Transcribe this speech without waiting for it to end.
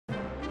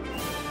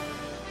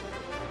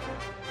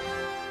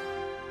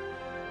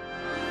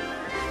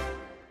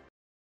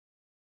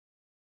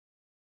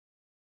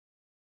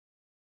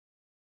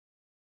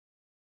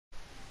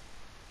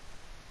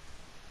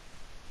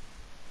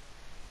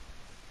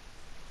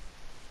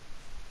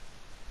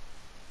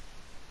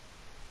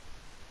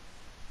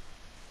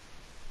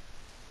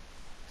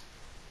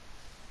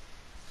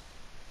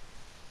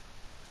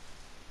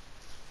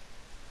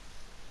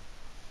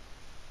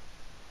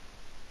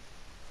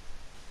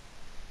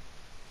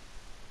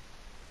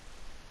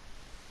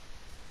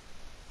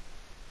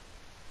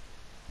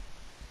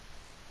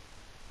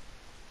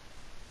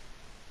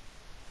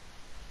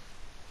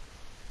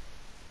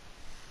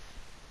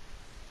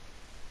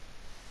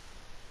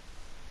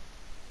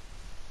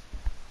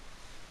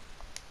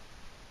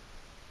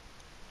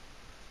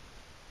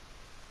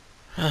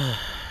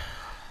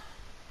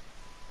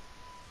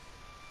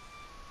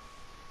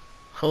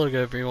Hello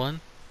everyone,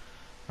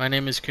 my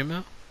name is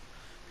Kumo,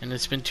 and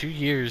it's been 2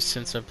 years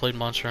since I've played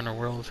Monster Hunter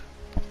World.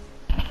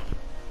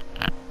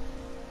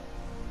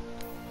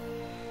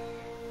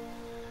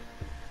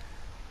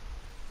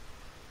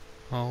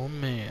 Oh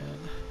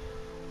man.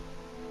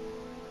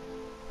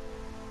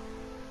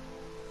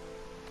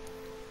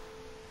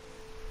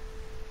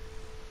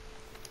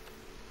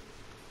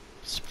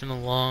 It's been a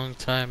long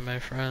time, my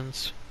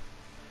friends.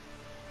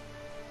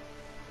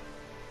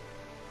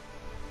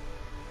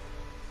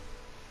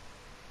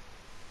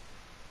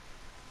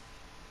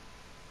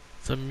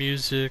 The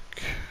music,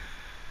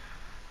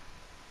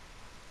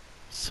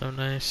 so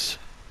nice.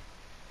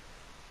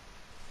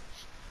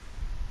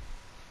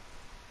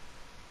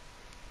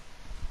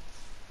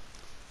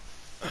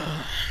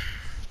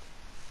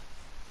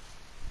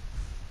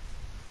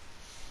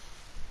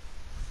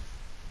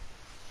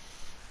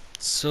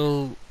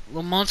 So,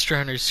 the Monster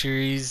Hunter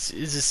series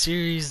is a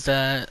series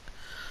that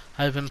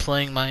I've been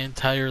playing my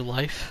entire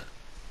life.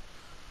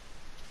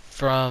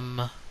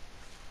 From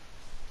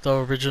the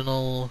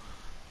original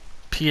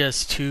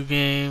PS2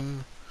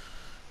 game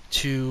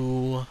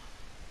to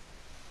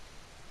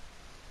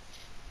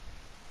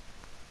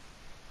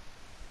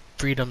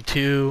Freedom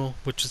 2,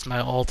 which is my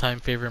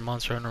all-time favorite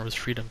Monster Hunter, was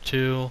Freedom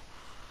 2.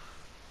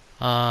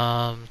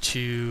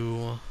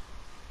 To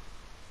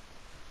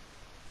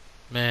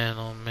man,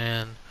 oh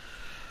man,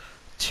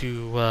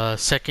 to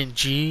Second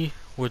G,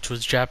 which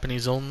was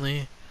Japanese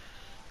only,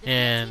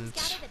 and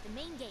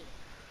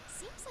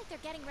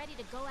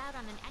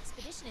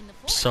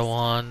so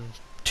on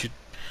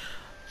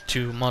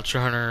to Monster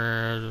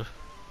Hunter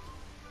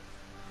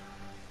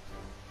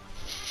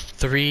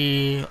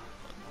 3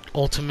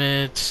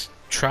 Ultimate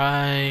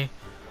Try,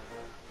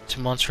 to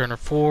Monster Hunter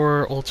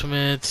 4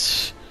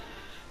 Ultimate,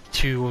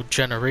 to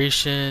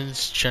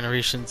Generations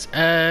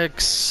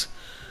X.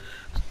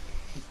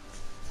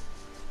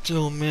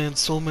 Oh man,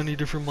 so many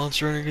different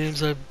Monster Hunter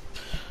games I've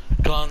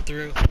gone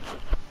through.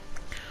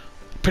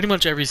 Pretty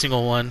much every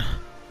single one.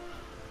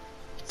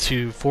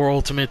 To 4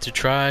 Ultimate, to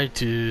Try,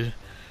 to...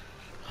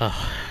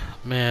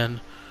 man.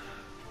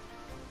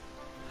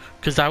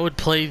 Because I would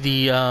play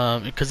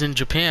the... because in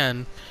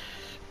Japan,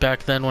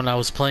 back then when I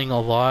was playing a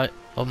lot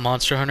of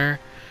Monster Hunter,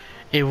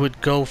 it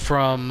would go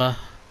from...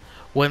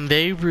 when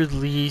they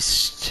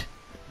released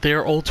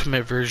their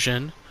Ultimate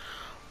version,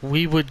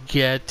 we would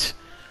get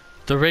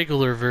the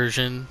regular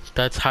version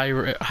that's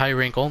high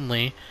rank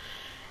only,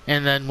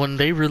 and then when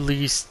they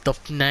released the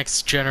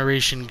next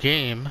generation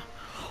game,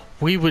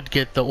 we would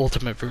get the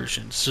Ultimate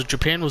version. So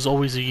Japan was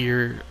always a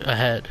year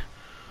ahead,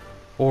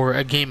 or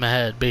a game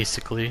ahead,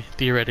 basically,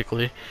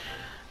 theoretically.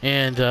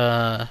 And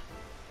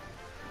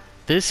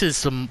this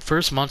is the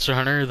first Monster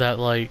Hunter that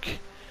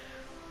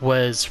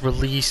was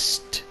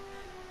released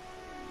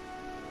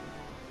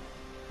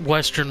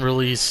Western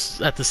release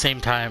at the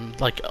same time,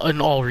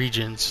 in all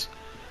regions.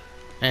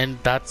 And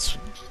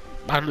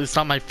it's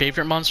not my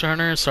favorite Monster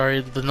Hunter. Sorry,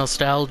 the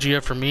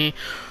nostalgia for me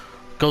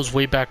goes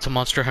way back to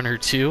Monster Hunter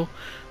 2.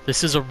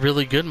 This is a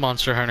really good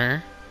Monster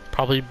Hunter.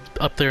 Probably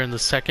up there in the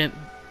second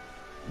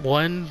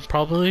one,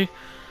 probably.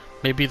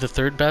 Maybe the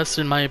third best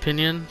in my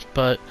opinion.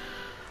 But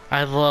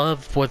I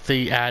love what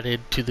they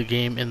added to the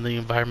game and the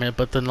environment.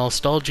 But the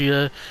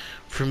nostalgia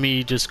for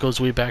me just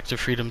goes way back to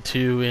Freedom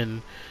 2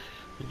 and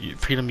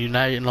Freedom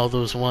Unite and all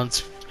those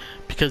ones.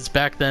 Because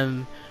back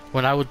then,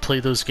 when I would play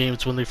those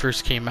games when they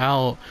first came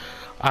out,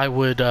 I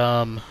would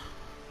I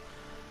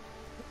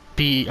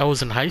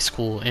was in high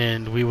school,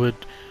 and we would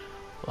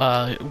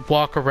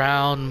walk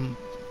around,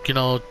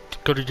 go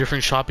to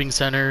different shopping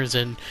centers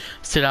and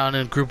sit down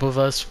in a group of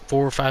us,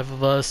 4 or 5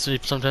 of us,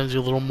 sometimes a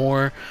little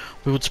more.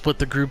 We would split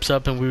the groups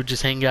up and we would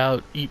just hang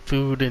out, eat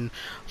food, and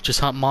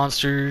just hunt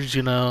monsters.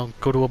 Go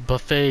to a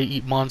buffet,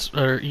 eat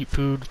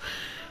food.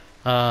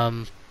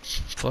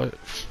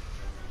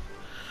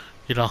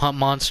 Hunt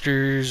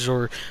monsters,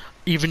 or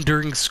even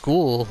during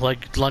school,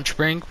 like lunch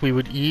break, we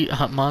would eat,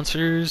 hunt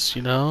monsters,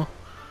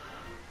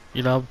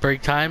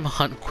 break time,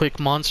 hunt quick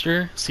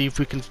monster, see if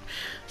we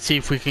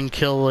can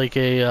kill like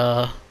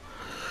a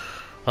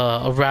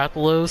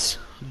Rathalos,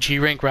 G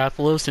rank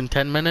Rathalos in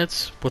 10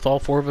 minutes with all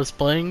 4 of us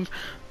playing.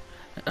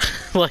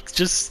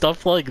 Just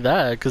stuff like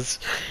that, because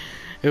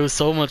it was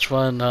so much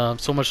fun,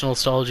 so much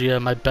nostalgia.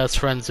 My best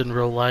friends in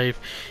real life,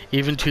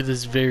 even to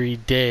this very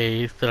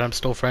day, that I'm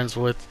still friends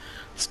with,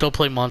 still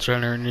play Monster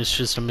Hunter, and it's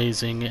just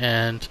amazing.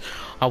 And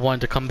I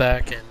wanted to come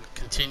back and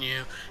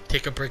continue,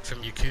 take a break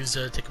from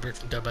Yakuza, take a break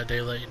from Dead by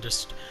Daylight, and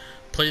just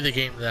play the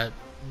game that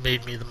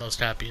made me the most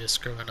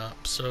happiest growing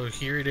up. So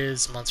here it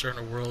is, Monster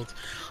Hunter World.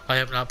 I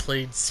have not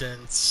played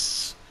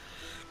since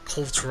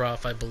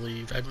Kulturov, I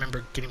believe. I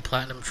remember getting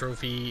Platinum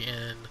Trophy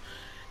in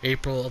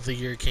April of the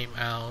year it came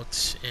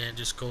out, and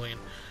just going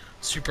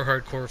super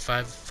hardcore,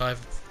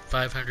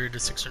 500 to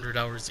 600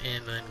 hours in,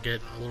 and then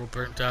getting a little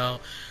burnt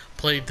out.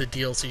 Played the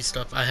DLC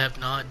stuff. I have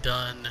not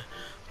done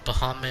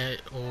Bahamut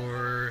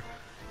or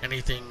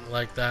anything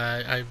like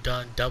that. I've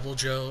done Devil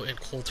Joe and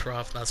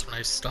Kulturov, and that's when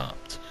I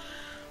stopped.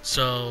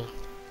 So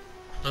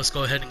let's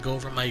go ahead and go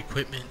over my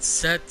equipment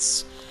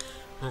sets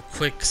real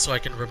quick so I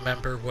can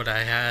remember what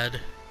I had.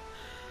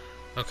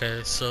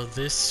 Okay, so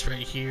this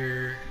right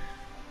here,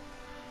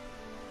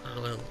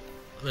 well,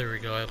 there we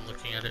go, I'm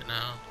looking at it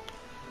now.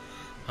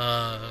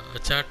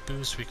 Attack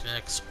boost, we can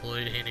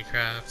exploit,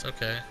 handicraft,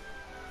 okay.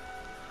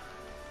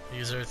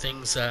 These are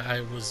things that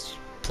I was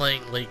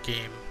playing late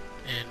game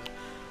and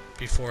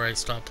before I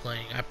stopped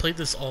playing. I played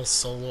this all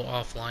solo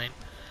offline.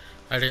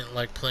 I didn't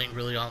like playing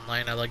really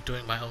online. I like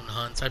doing my own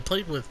hunts. I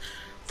played with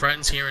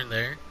friends here and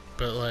there,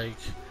 but like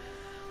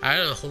I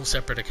had a whole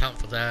separate account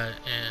for that,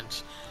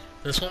 and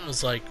this one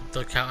was like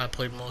the account I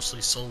played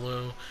mostly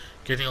solo,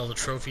 getting all the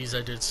trophies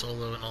I did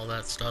solo and all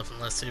that stuff,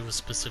 unless it was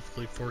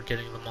specifically for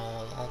getting them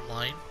all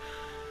online.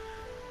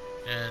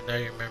 And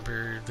I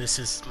remember this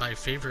is my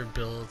favorite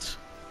build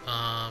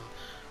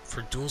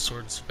for dual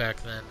swords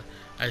back then.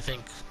 I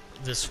think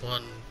this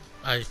one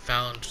I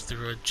found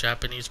through a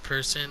Japanese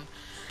person,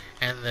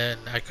 and then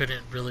I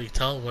couldn't really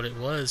tell what it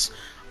was,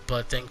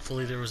 but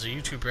thankfully there was a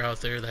YouTuber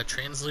out there that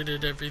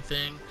translated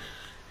everything,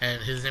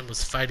 and his name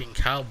was Fighting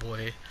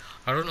Cowboy.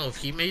 I don't know if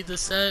he made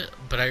this set,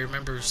 but I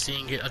remember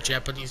seeing it, a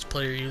Japanese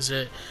player use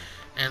it,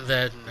 and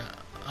then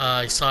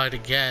I saw it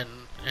again,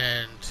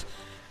 and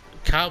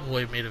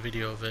Cowboy made a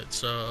video of it,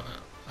 so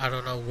I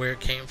don't know where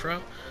it came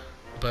from,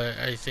 but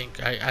I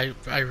think I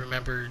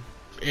remember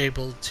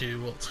able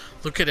to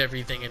look at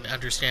everything and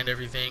understand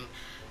everything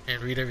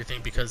and read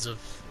everything because of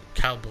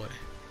Cowboy,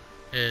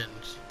 and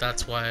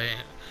that's why I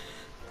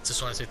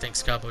just want to say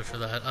thanks Cowboy for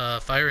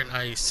that. Fire and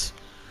Ice,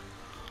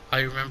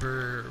 I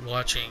remember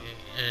watching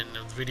in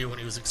a video when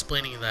he was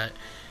explaining that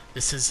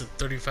this is a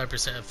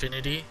 35%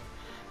 affinity,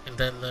 and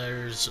then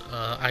there's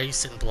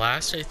Ice and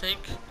Blast, I think.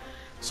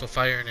 So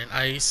Fire and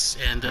Ice,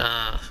 and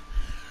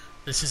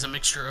this is a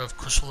mixture of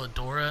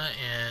Kushaladora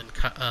and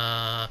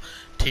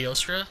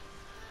Teostra.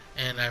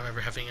 And I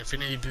remember having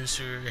Infinity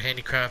Booster,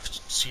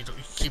 Handicraft, so you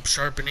keep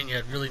sharpening. You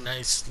had really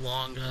nice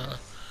long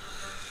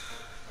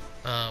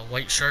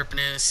white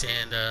sharpness,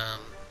 and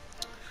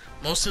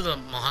most of the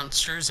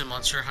monsters in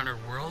Monster Hunter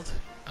World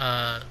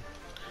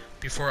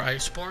before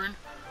Iceborn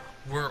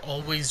were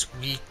always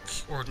weak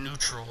or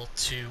neutral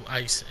to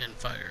ice and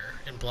fire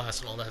and blast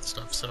and all that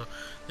stuff. So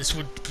this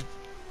would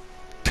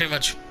pretty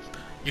much,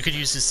 you could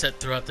use this set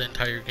throughout the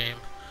entire game.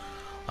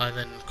 And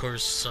then of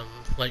course some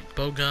light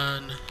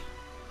bowgun.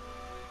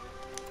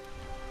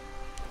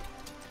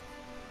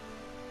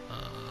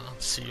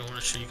 Let's see, I want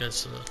to show you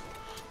guys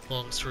the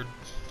long sword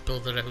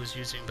build that I was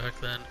using back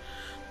then.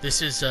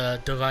 This is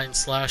Divine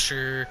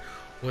Slasher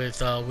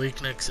with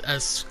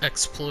Weakness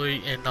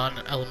Exploit and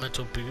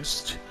Non-Elemental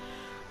Boost,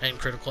 and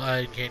Critical Eye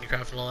and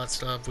Handicraft and all that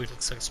stuff.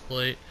 Weakness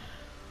Exploit.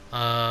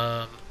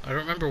 I don't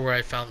remember where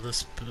I found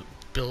this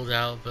build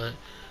out, but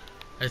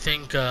I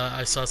think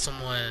I saw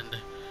someone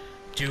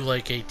do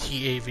like a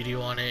TA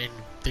video on it,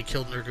 and they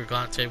killed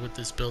Nergigante with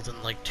this build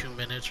in like 2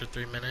 minutes or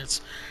 3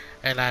 minutes,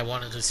 and I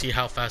wanted to see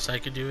how fast I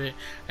could do it,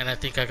 and I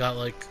think I got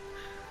like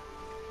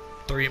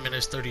 3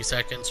 minutes 30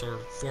 seconds or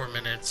 4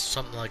 minutes,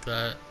 something like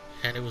that,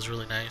 and it was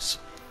really nice.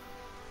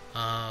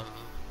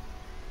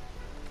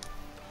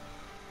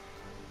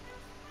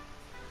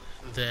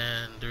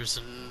 Then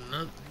there's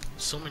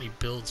so many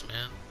builds,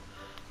 man,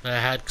 that I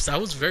had, because I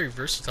was very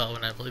versatile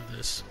when I played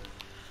this.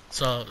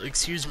 So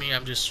excuse me,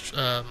 I'm just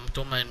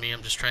don't mind me,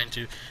 I'm just trying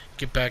to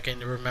get back in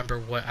to remember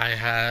what I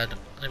had.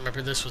 I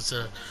remember this was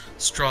the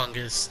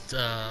strongest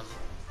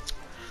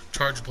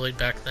charge blade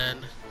back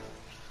then.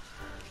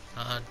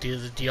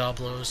 The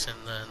Diablos,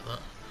 and then the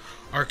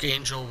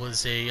Archangel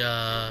was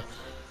a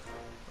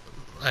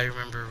I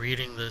remember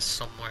reading this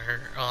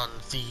somewhere on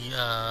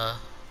the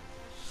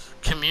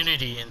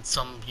community, and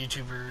some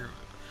YouTuber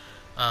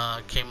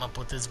came up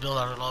with this build.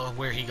 I don't know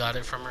where he got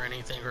it from or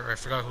anything, or I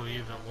forgot who he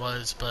even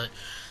was, but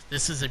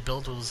this is a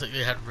build that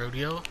it had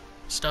rodeo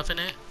stuff in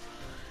it,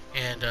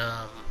 and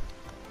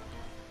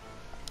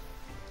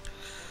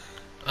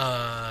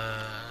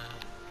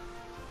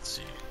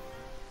let's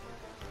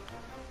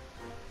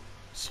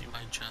see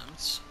my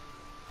gems.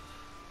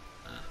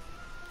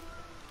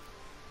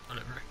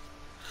 Whatever.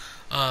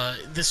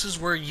 This is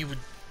where you would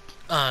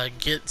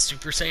get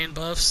Super Saiyan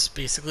buffs,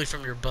 basically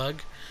from your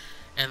bug,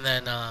 and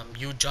then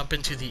you would jump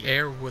into the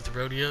air with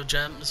rodeo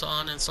gems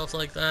on and stuff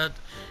like that,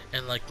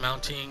 and like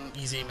mounting,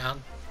 easy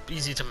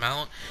to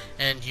mount,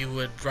 and you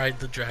would ride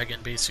the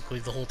dragon basically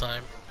the whole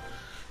time,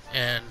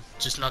 and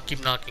just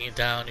keep knocking it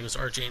down. It was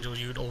Archangel.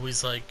 You would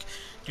always like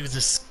do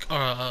this.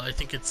 I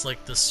think it's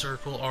like the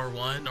circle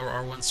R1 or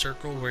R1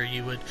 circle, where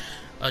you would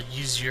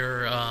use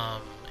your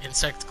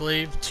insect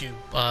glaive to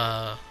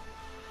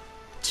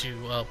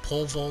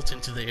pole vault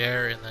into the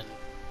air and then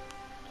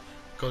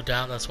go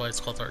down. That's why it's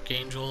called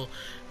Archangel.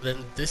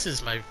 Then this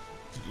is my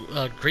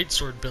great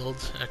sword build,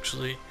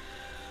 actually.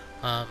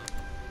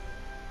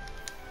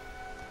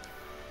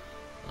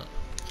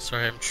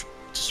 Sorry, I'm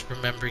just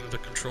remembering the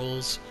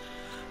controls.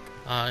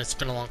 It's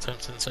been a long time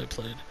since I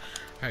played.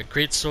 Alright,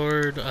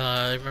 greatsword.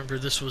 I remember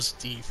this was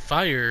the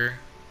firework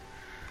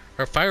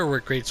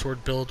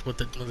greatsword build when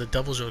the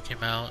Devil Joe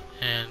came out,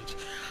 and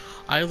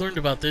I learned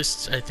about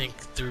this, I think,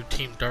 through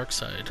Team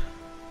Darkside.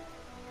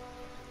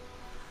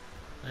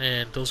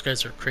 And those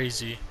guys are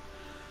crazy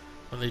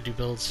when they do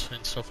builds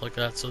and stuff like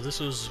that. So this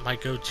was my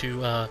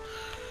go-to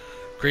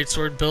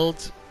greatsword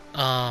build.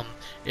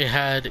 It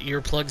had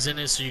earplugs in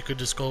it, so you could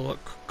just go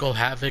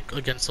havoc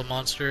against a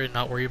monster and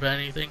not worry about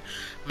anything.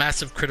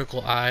 Massive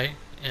critical eye,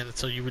 and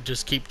so you would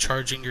just keep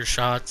charging your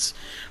shots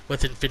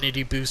with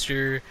infinity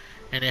booster,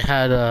 and it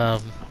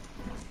had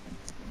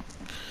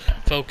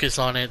focus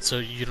on it, so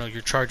you know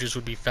your charges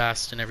would be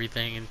fast and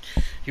everything, and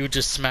you would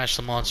just smash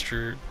the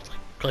monster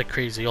like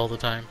crazy all the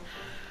time.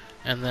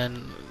 And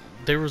then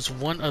there was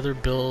one other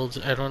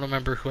build, I don't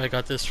remember who I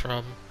got this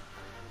from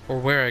or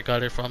where I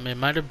got it from. It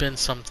might have been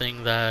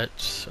something that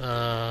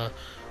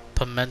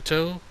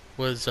Pimento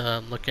was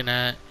looking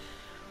at,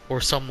 or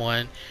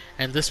someone.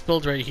 And this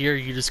build right here,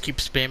 you just keep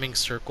spamming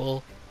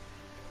circle.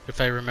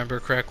 If I remember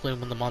correctly,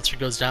 when the monster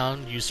goes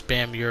down, you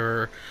spam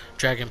your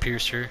Dragon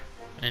Piercer,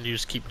 and you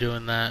just keep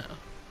doing that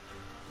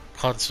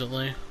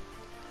constantly.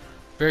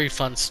 Very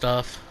fun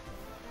stuff.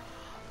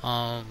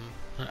 All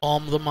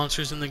the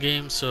monsters in the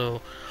game,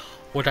 so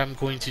what I'm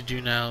going to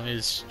do now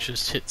is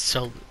just hit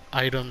sell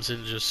items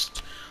and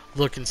just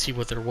look and see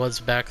what there was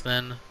back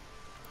then.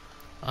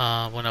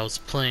 When I was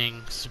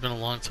playing, it's been a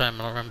long time,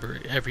 I don't remember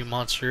every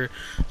monster,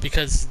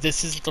 because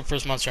this isn't the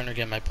first Monster Hunter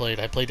game I played.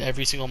 I played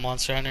every single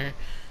Monster Hunter,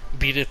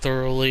 beat it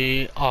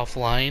thoroughly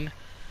offline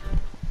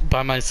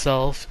by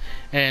myself,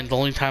 and the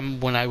only time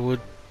when I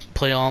would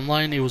play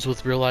online, it was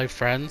with real life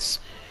friends,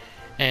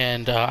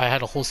 and I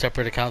had a whole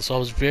separate account, so I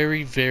was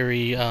very,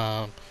 very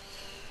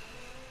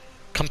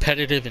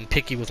competitive and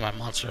picky with my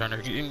Monster Hunter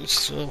games.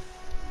 So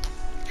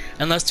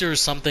unless there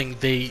was something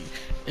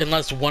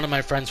unless one of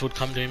my friends would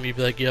come to me and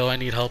be like, yo, I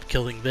need help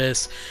killing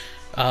this,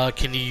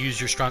 can you use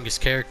your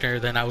strongest character,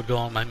 then I would go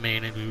on my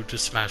main and we would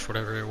just smash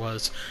whatever it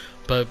was.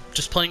 But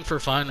just playing for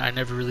fun, I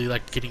never really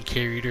liked getting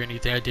carried or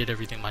anything. I did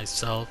everything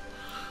myself.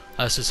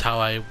 That's just how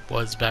I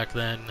was back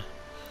then,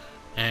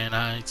 and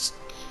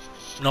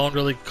no one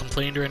really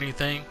complained or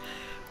anything.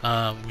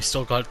 We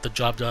still got the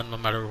job done no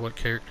matter what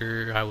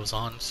character I was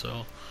on.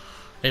 So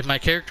if my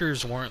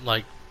characters weren't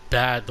like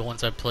bad, the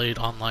ones I played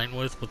online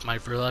with my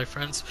real life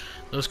friends,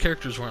 those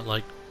characters weren't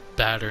like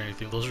bad or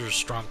anything. Those were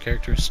strong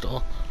characters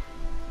still.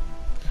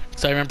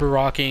 Because I remember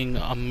rocking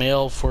a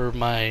male for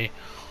my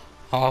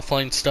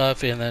offline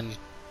stuff, and then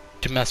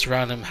to mess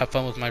around and have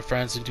fun with my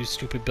friends and do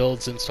stupid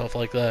builds and stuff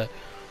like that.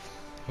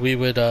 We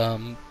would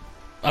I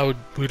had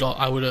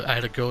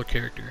a girl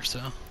character, so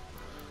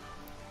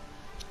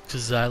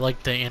because I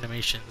like the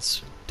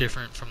animations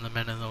different from the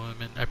men and the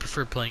women. I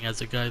prefer playing as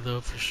a guy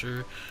though, for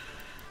sure.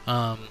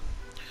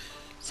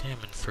 Sam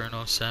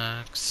Inferno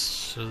Sax.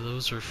 So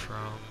those are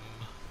from.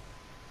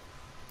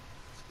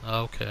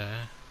 Okay.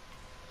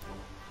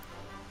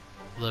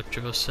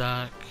 Electro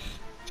Sac.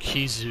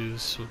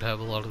 Kizus would have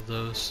a lot of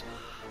those.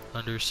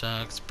 Under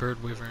Sacs.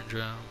 Bird Wyvern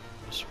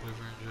Drums.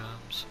 Wyvern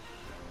Drums.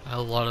 I have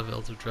a lot of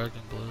Elder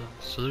Dragon blood.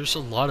 So there's a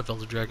lot of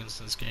Elder Dragons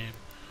in this game.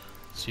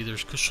 See,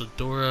 there's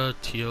Kushladora,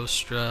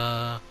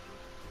 Teostra,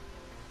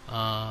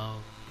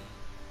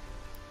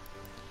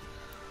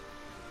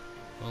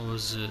 what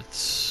was it?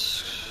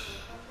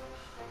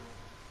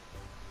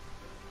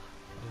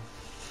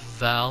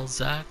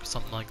 Valzak,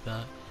 something like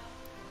that.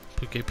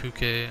 Puke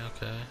Puke,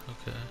 okay.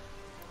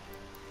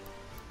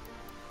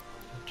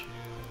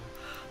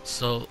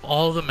 So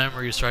all the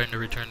memory is starting to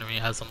return to me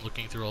as I'm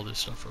looking through all this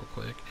stuff real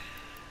quick.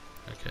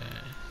 Okay,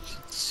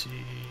 let's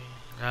see.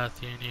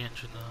 Rathian,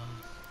 Angina.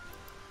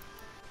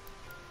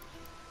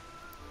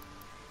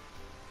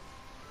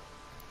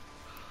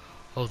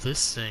 Oh,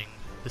 this thing.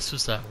 This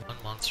was that one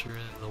monster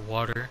in the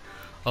water.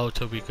 Oh,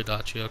 Tobi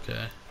Kadachi,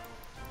 okay.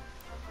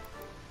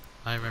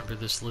 I remember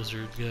this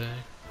lizard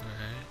guy.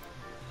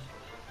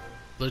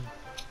 Alright.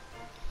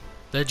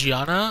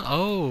 Legiana?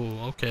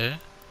 Oh, okay.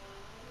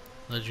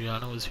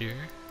 Legiana was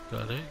here.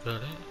 Got it.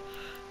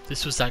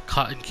 This was that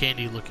cotton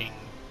candy looking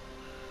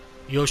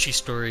Yoshi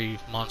Story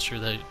monster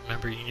that,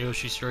 remember in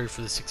Yoshi Story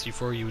for the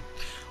 64, you would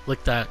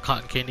lick that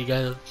cotton candy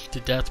guy to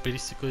death,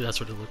 basically. That's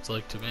what it looked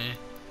like to me.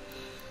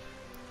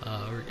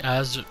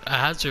 Azur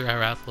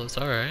Arathalos,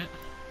 alright.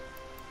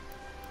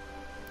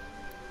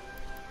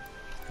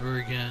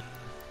 Oregon.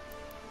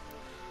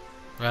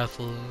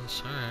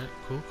 Rathalos, alright.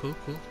 Cool.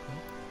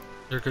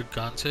 They're good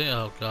Gante?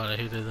 Oh god, I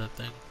hated that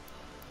thing.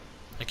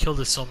 I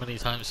killed it so many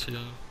times too,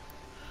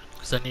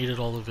 because I needed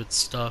all of its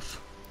stuff.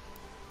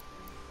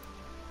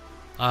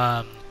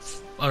 Or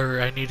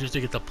I needed to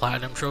get the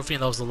platinum trophy,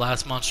 and that was the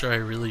last monster I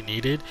really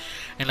needed,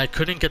 and I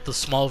couldn't get the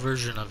small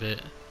version of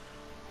it,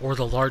 or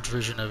the large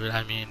version of it,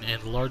 I mean.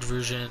 And the large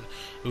version,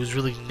 it was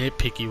really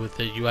nitpicky with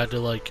it. You had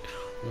to like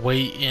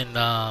wait in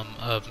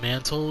a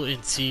mantle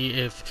and see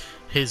if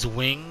his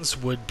wings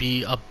would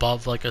be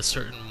above like a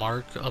certain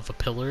mark of a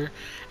pillar,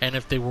 and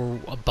if they were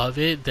above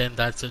it, then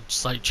that's a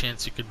slight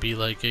chance it could be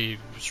like a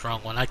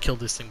strong one. I killed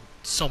this thing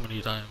so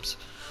many times.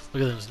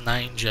 Look at those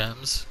 9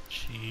 gems.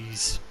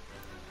 Jeez.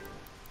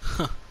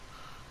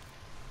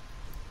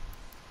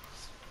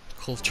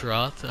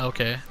 Kulturoth.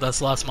 Okay, that's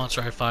the last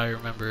monster I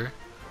remember.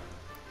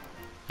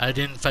 I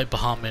didn't fight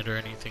Bahamut or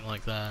anything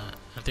like that.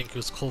 I think it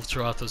was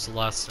Kulturoth was the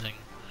last thing.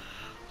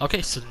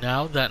 Okay, so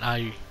now that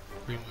I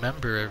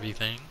remember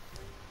everything,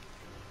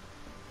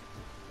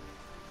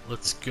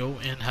 let's go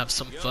and have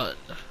some fun.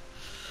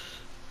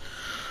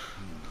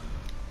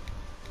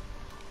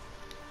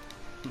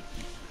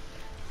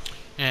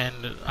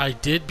 And I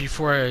did,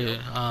 before I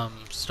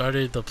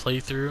started the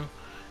playthrough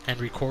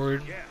and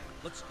record,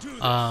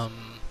 I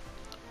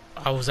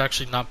was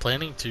actually not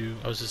planning to.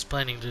 I was just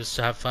planning just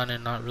to have fun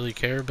and not really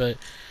care, but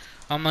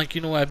I'm like,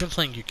 you know what, I've been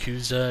playing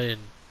Yakuza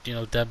and, you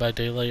know, Dead by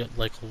Daylight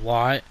like a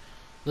lot.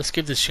 Let's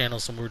give this channel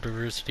some more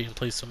diversity and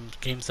play some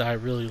games that I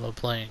really love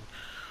playing.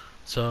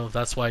 So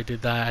that's why I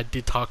did that. I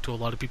did talk to a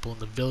lot of people in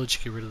the village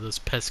to get rid of those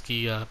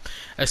pesky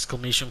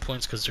exclamation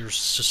points, because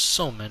there's just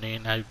so many,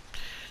 and I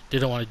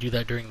didn't want to do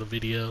that during the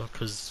video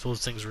because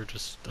those things were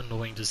just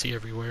annoying to see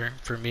everywhere.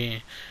 For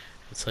me,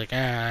 it's like,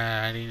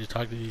 I need to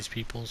talk to these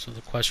people so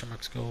the question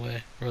marks go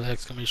away, or the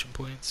exclamation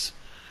points.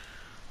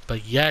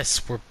 But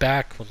yes, we're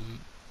back with,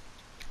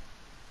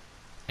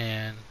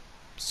 and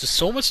it's just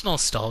so much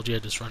nostalgia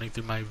just running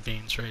through my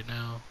veins right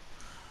now.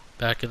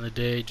 Back in the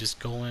day, just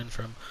going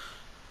from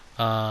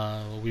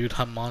we would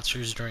hunt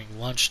monsters during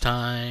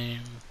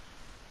lunchtime,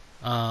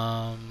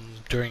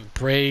 during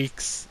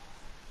breaks.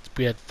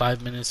 We had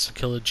 5 minutes to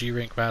kill a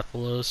G-rank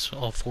Rathalos,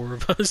 all 4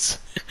 of us.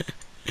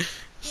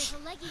 There's a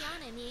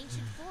Legiana in the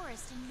ancient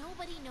forest and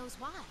nobody knows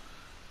why.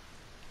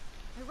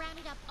 I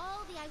rounded up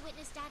all the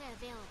eyewitness data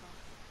available.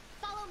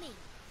 Follow me.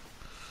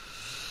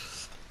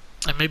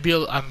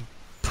 I'm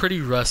pretty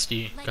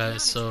rusty,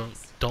 guys, so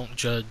don't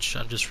judge.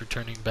 I'm just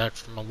returning back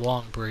from a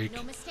long break.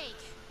 No mistake.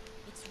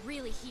 It's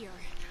really here.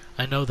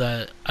 I know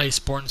that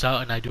Iceborn's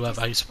out, and I do have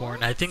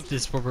Iceborn. I think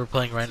this what we're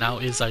playing right now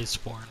is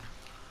Iceborn.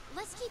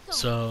 Let's keep going.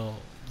 So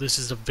this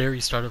is the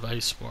very start of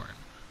Iceborn.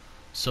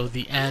 So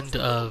the end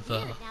of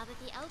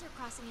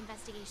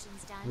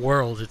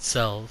world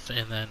itself,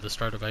 and then the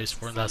start of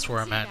Iceborn. That's where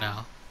I'm at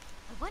now.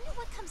 I wonder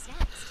what comes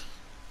next.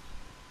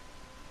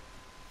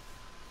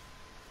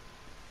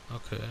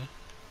 Okay.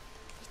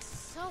 It's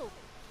so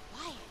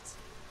quiet.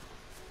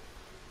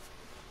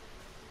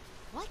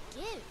 What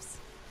gives?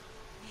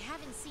 I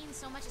haven't seen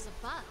so much as a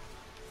bug.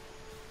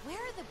 Where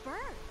are the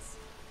birds?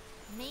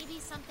 Maybe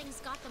something's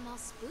got them all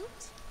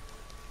spooked?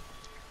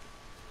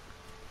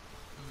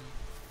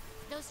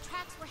 Those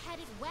tracks were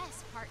headed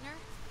west, partner.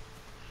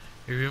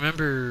 You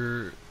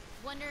remember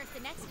Wonder if the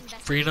next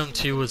Freedom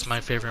 2 was my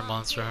favorite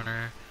Monster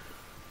Hunter.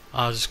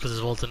 Just because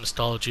of all the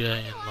nostalgia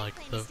and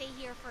like the stay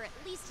here for at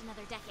least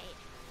another decade.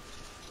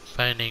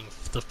 finding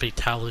the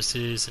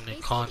fatalities and the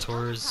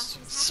contours,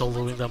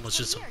 soloing them was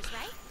just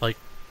like,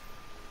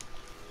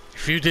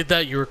 if you did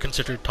that, you were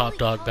considered top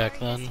dog back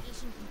then.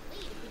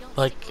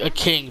 Like a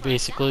king,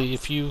 basically.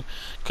 If you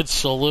could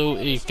solo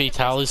a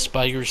fatalis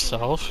by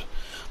yourself,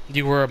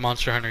 you were a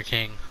Monster Hunter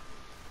king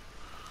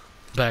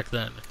back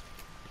then.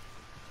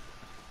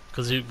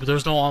 Because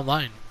there's no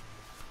online,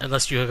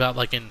 unless you got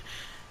like you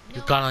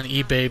got on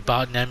eBay,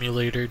 bought an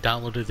emulator,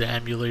 downloaded the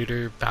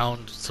emulator,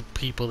 found some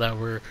people that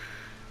were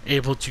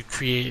able to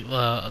create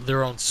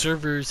their own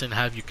servers and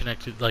have you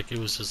connected. Like, it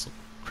was just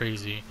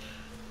crazy.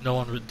 No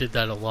one did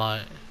that a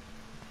lot,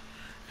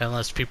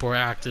 unless people were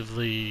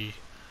actively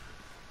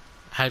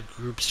had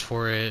groups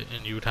for it,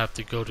 and you would have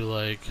to go to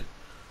like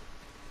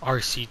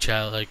RC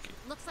chat, like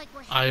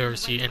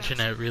IRC,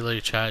 internet relay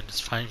chat, and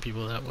just find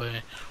people that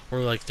way, or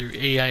like through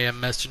AIM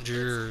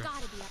Messenger or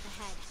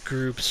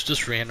groups,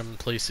 just random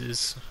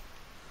places,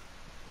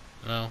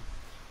 you know,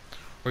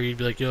 or you'd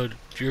be like, yo,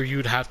 or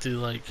you'd have to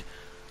like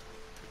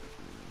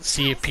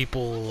see if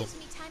people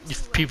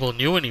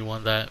knew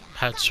anyone that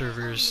had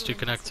servers to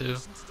connect to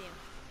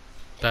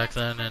back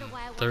then in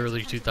the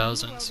early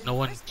 2000s. No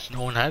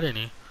one had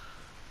any.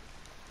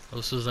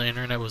 This was the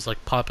internet was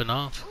like popping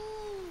off.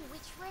 Ooh,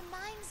 which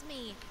reminds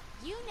me,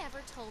 you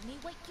never told me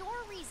what your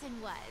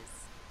reason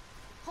was.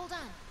 Hold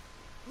on.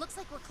 Looks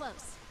like we're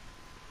close.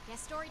 Guess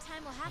story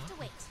time will have to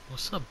wait.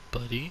 What's up,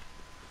 buddy?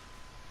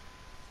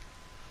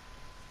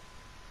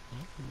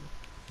 Oh,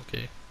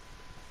 okay.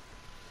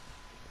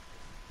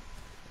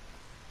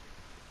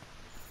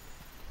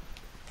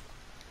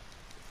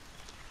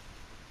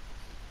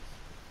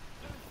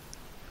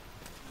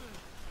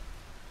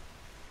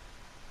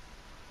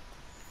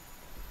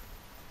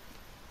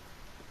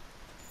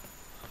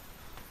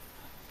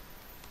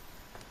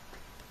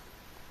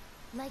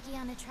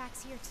 Legiana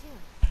tracks here too.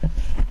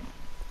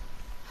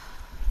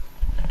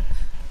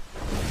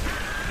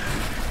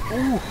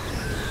 Ooh.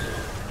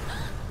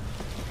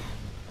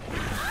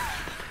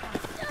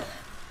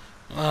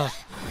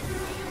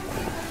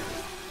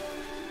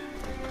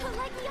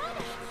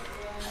 Legiana!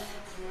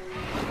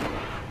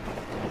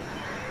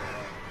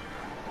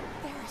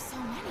 There are so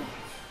many.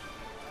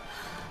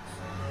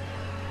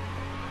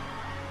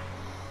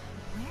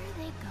 Where are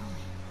they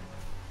going?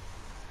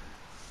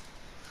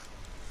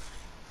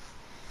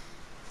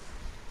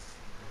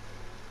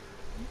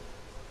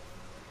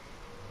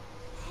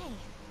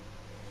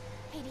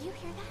 Hey, do you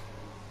hear that?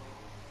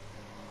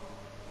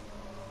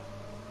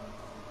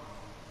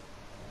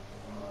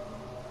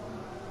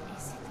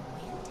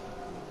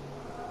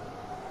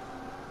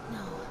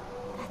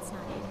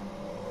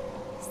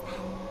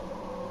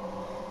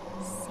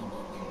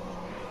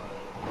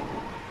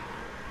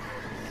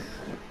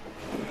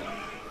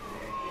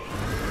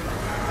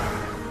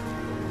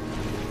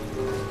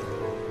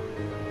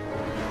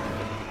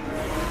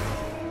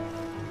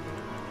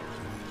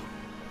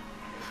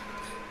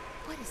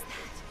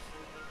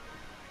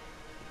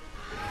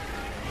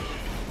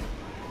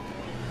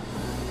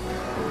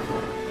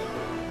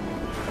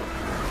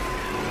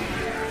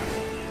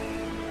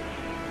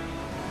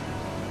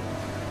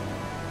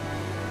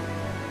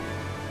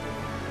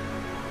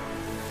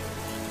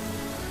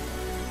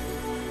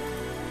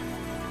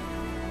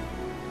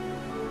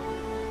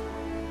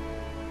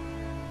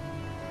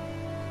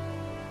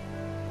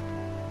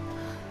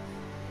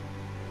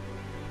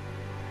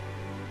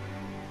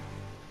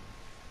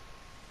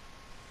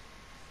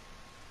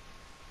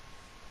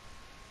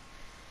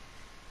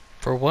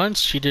 For once,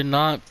 she did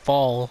not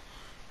fall,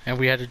 and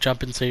we had to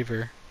jump and save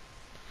her.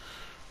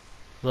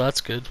 Well,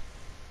 that's good.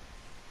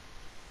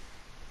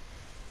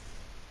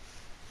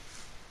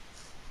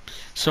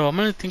 So I'm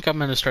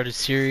gonna start a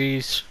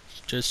series,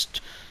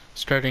 just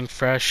starting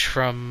fresh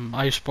from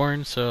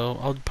Iceborn. So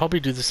I'll probably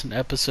do this in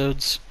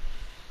episodes.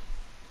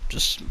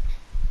 Just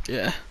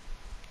yeah.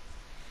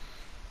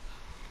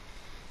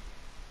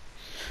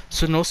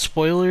 So no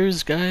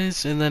spoilers,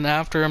 guys. And then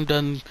after I'm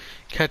done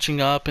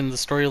catching up and the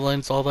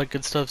storylines, all that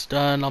good stuff's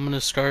done, I'm gonna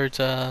start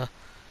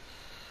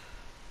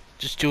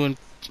just doing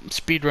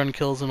speedrun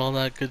kills and all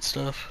that good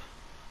stuff.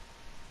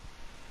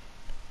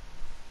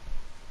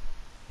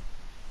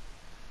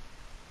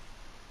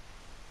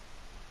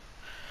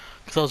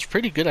 Cause I was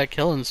pretty good at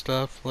killing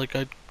stuff. Like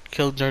I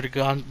killed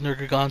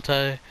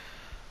Nergigante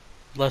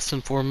less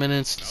than 4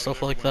 minutes and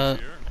stuff like that.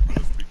 Here, let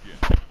us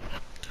begin.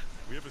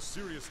 We have a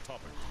serious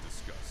topic to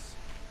discuss.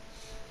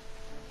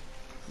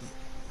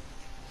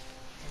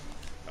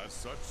 As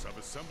such, I've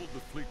assembled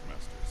the Fleet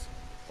Masters,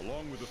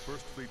 along with the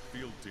First Fleet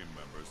field team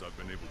members I've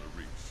been able to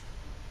reach.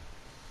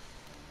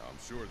 I'm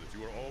sure that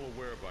you are all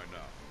aware by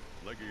now,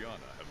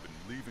 Legiana have been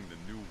leaving the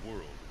New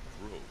World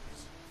in droves,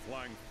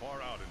 flying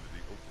far out into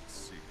the open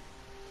sea.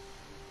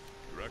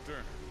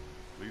 Director,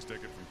 please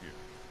take it from here.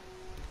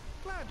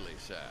 Gladly,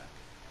 sir.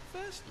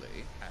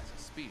 Firstly, as a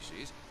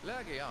species,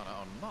 Legiana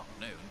are not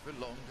known for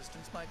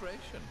long-distance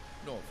migration,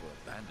 nor for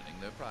abandoning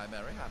their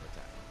primary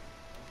habitat.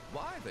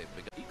 Why they've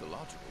become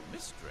ecological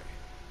mystery.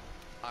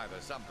 Either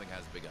something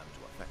has begun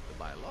to affect the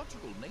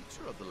biological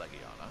nature of the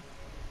Legiana,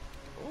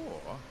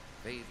 or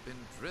they've been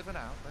driven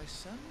out by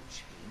some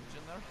change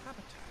in their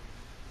habitat,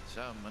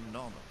 some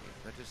anomaly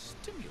that has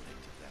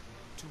stimulated them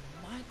to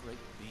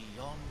migrate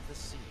beyond the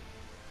sea.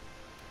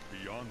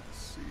 Beyond the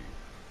sea?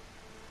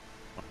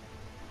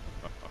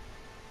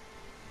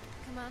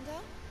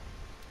 Commander?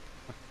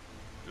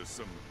 Just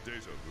some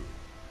deja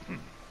vu.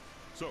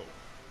 So,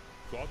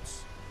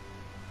 thoughts?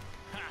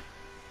 Ha!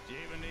 Do you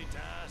even need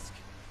to ask?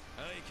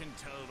 I can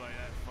tell by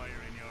that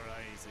fire in your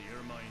eyes that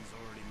your mind's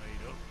already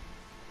made up.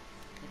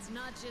 It's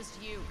not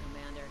just you,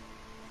 Commander.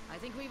 I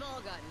think we've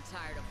all gotten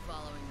tired of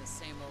following the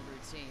same old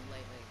routine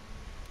lately.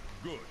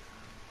 Good.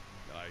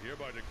 I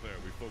hereby declare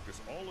we focus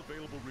all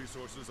available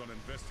resources on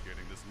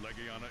investigating this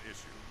Legiana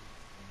issue.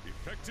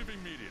 Effective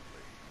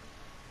immediately.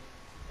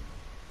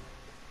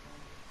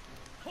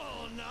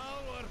 Oh,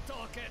 now we're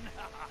talking!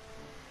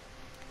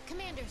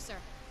 Commander, sir.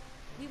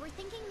 We were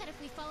thinking that if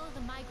we follow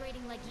the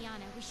migrating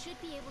Legiana, we should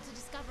be able to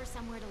discover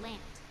somewhere to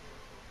land.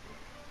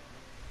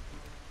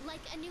 Like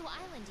a new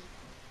island,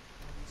 even.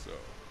 So,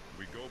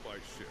 we go by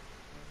ship.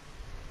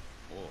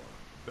 Or,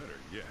 better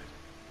yet,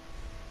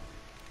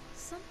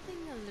 Something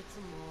a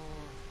little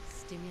more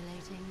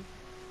stimulating.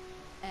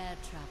 Air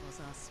travel's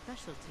our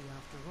specialty,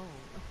 after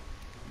all.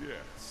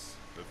 yes,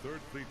 the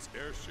Third Fleet's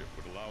airship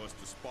would allow us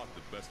to spot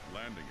the best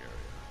landing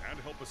area and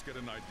help us get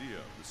an idea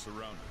of the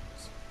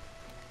surroundings.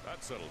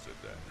 That settles it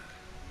then.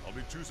 I'll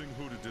be choosing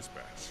who to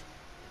dispatch,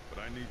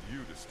 but I need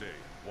you to stay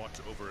and watch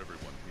over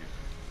everyone here.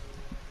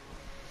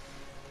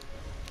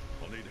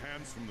 I'll need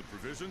hands from the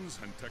provisions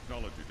and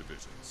technology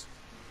divisions.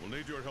 We'll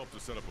need your help to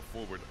set up a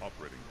forward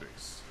operating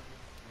base.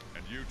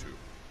 And you two,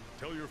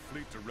 tell your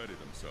fleet to ready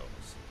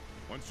themselves.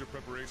 Once your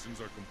preparations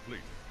are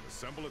complete,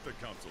 assemble at the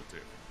council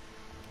table.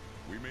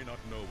 We may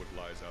not know what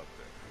lies out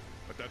there,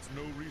 but that's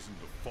no reason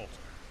to falter.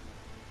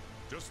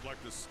 Just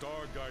like the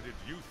star-guided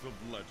youth of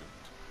legend,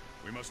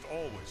 we must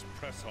always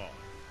press on.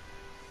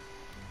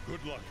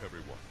 Good luck,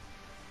 everyone,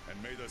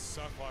 and may the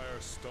Sapphire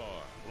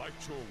Star light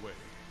your way.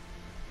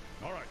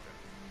 All right,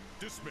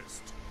 then.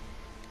 Dismissed.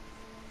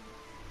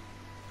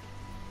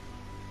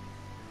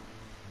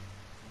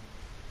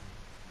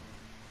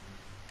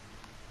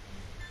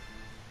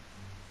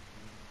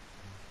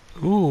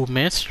 Ooh,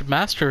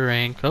 master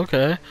rank.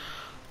 Okay.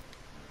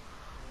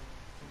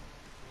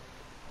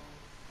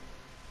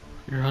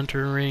 Your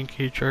hunter rank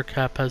HR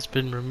cap has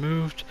been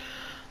removed.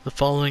 The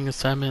following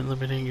assignment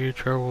limiting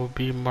HR will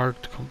be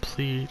marked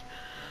complete.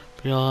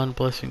 Beyond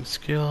blessing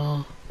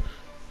skill.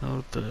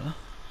 Note the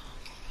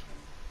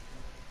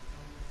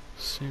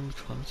same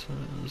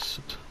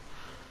concept.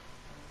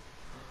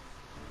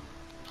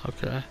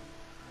 Okay.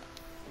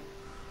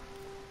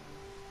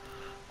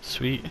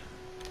 Sweet.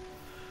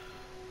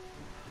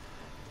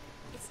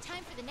 It's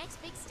time for the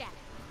next big step.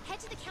 Head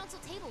to the council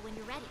table when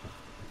you're ready.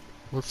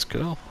 Let's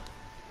go.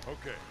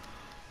 Okay.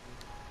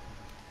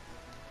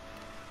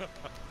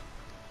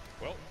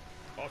 Well,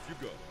 off you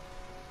go.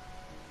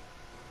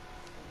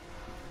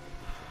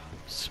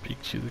 Speak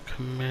to the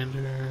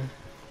commander.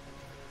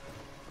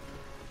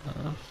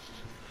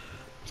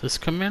 This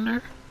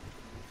commander?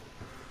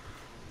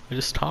 I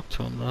just talked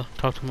to him though.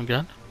 Talk to him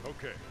again?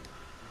 Okay.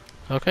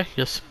 Okay,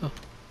 yes.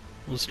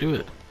 Let's do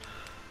it.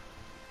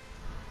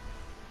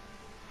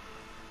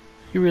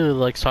 He really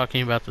likes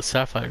talking about the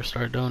Sapphire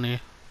Star, don't he?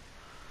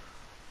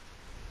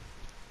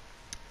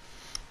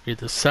 May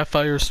the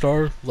Sapphire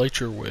Star light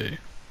your way.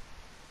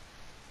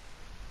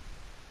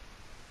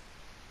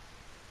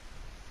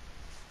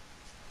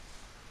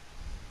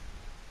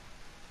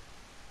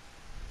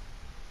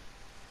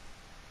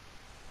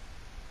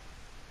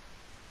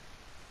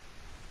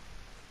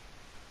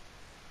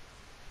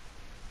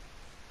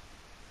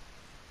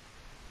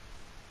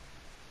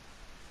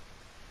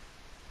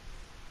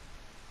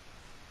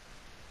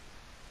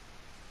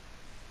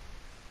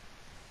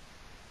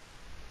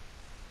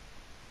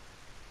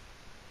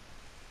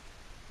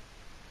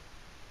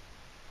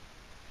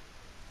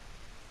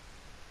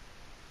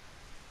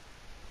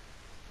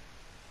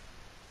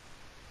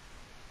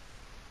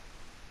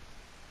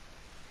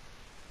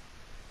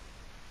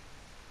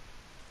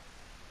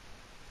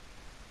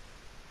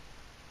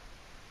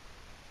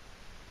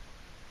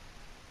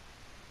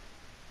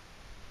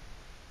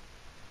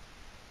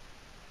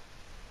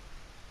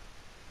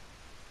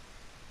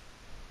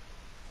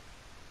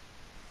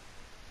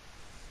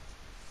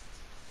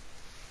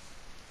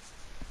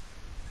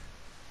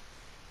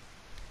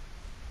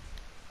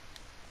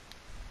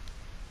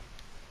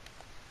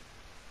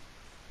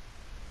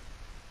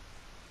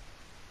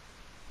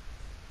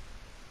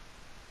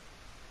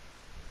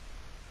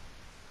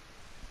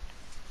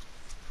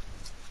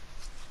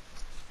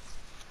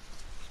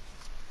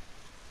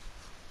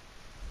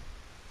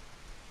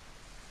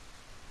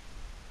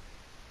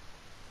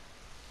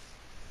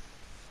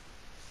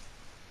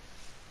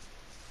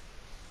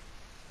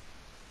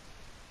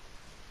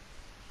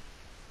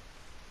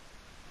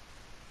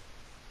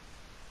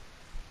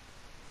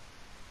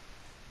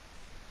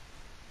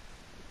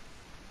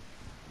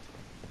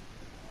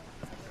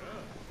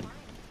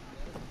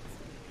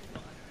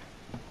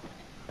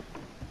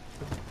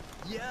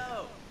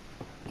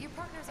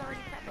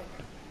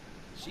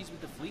 She's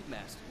with the fleet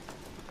master.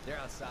 They're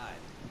outside.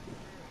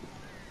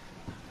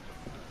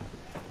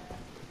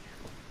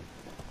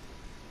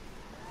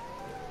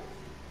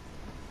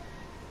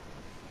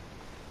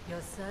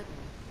 You're certain?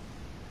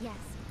 Yes,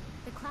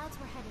 the clouds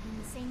were headed in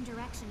the same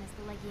direction as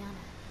the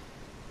Legiana.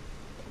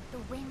 The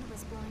wind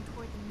was blowing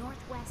toward the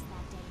northwest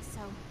that day, so...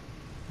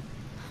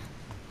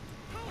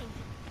 Hey!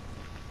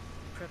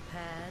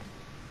 Prepared?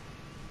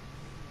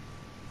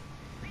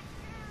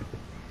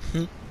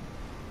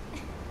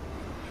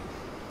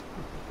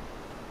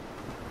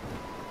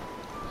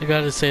 I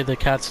gotta say the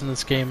cats in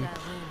this game,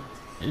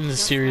 in the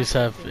series,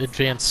 have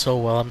advanced so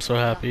well. I'm so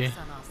happy. On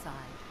our side.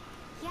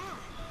 Yeah,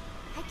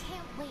 I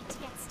can't wait to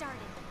get started.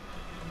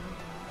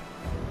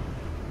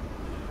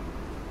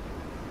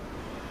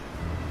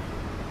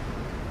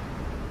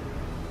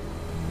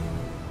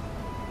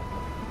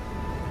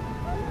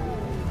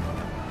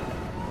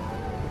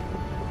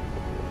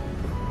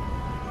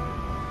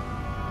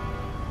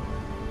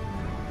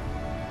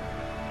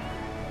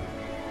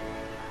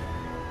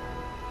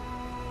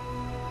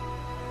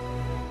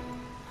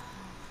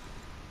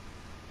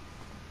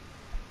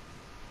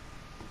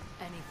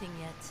 Anything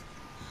yet?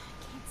 I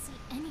can't see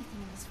anything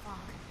in this fog.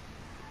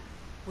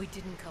 We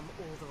didn't come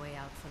all the way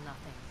out for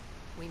nothing.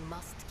 We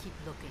must keep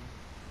looking.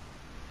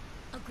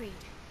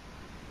 Agreed.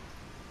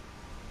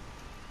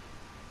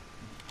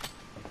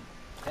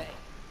 Hey.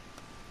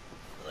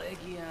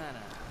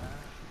 Legiana, huh?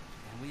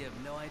 And we have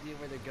no idea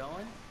where they're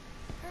going?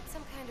 Heard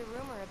some kind of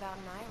rumor about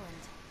an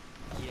island.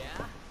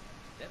 Yeah?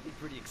 That'd be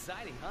pretty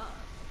exciting, huh?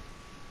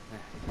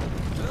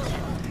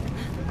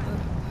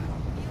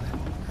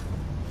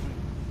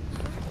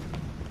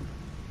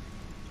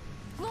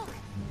 Look!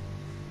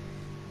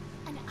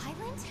 An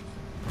island?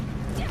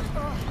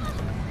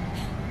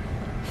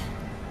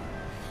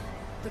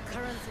 The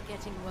currents are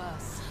getting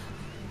worse.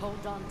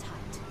 Hold on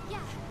tight.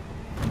 Yeah.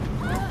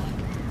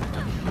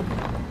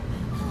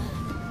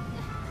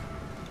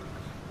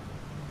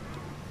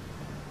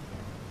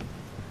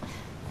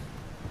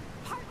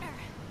 Partner!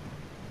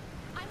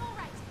 I'm all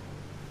right.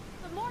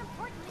 But more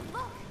importantly,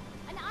 look!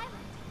 An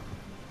island!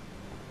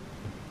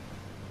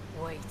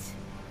 Wait.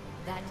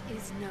 That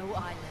is no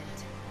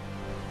island.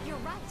 You're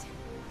right.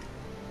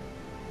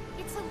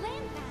 It's a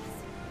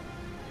landmass.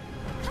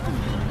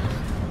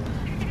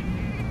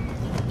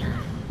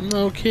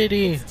 No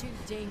kitty. It's too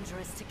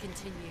dangerous to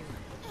continue.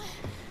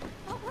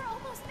 But we're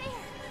almost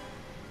there.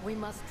 We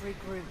must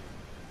regroup.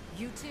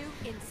 You two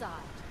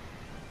inside.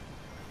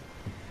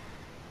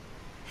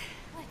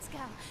 Let's go.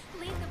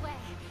 Lead the way.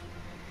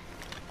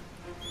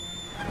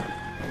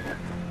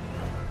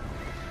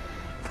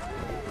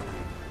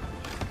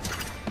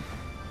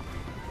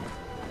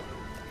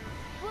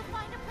 We'll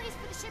find a place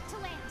for the ship to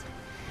land.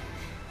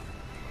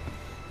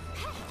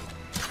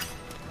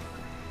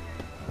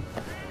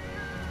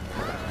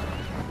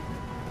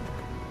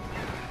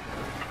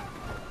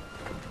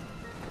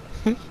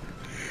 See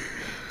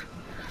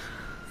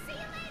you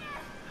later.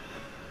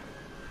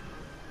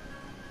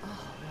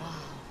 Oh,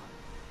 wow.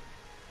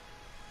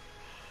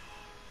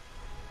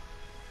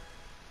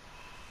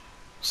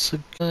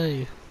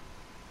 Sagai.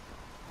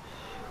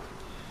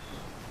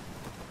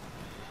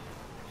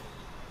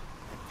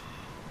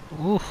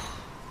 Oof.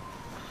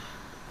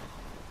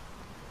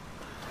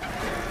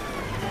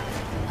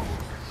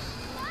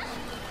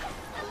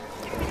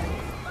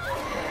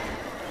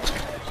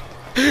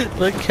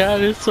 The cat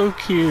is so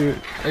cute.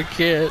 I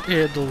can't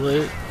handle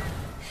it.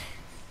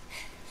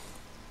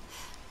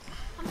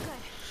 I'm good.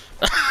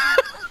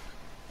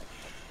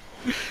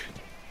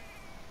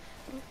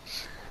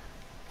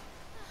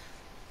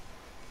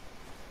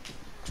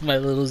 My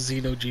little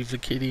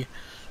Xenojiva kitty.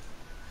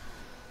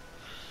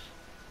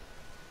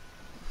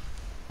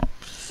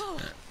 Oh,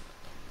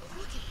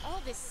 look at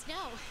all this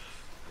snow.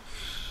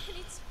 And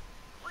it's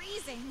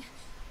freezing.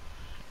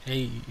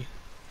 Hey.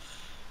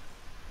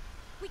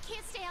 We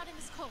can't stay out in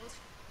this cold.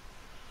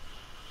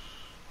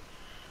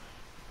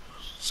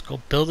 Let's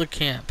go build a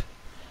camp.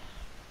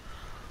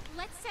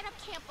 Let's set up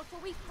camp before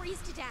we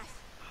freeze to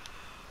death.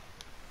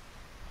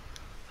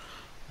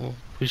 Well,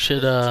 we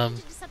should Change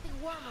into something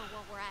warmer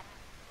while we're at it.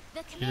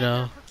 The commander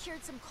know,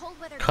 procured some cold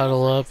weather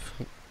cuddle up,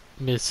 clothes.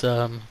 miss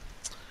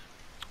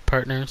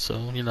partner,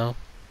 so you know,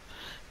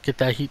 get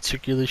that heat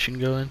circulation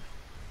going.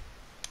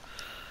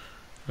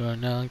 We are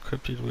now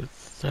encrypted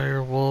with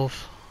Dire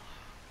Wolf.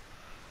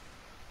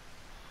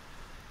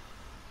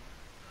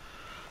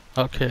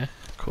 Okay,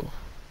 cool.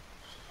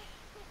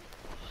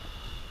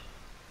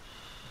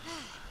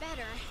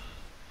 Better,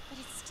 but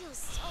it's still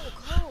so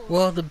cold.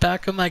 Well, the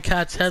back of my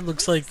cat's head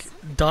looks like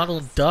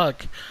Donald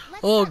Duck.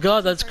 Let's Oh start god,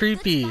 looking that's for a good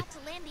creepy. spot to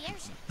land the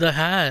airship. The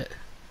hat.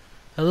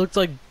 It looked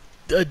like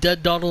a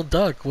dead Donald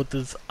Duck with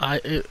his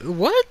eye.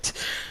 What?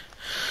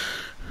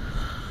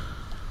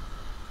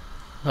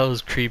 That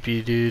was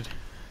creepy, dude.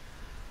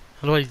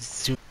 How do I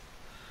zoom?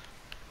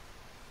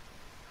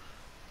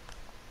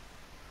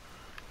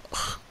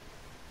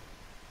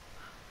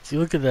 See,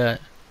 look at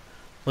that.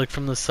 Like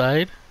from the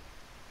side.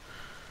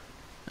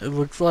 It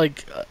looks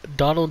like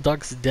Donald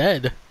Duck's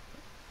dead.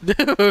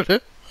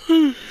 Dude.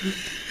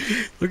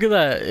 Look at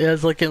that. It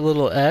has like a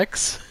little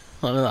X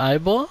on an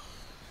eyeball.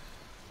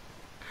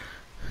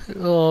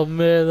 Oh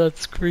man,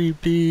 that's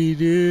creepy,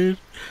 dude.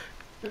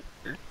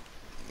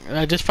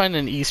 I just find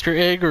an Easter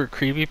egg or a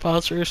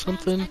creepypasta or Ground's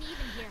something. uneven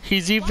here.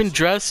 He's Watch even your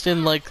dressed in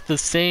step. like the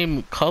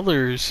same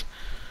colors.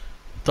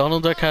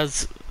 Donald Duck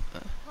has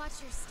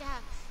Watch your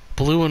step.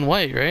 blue and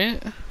white,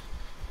 right?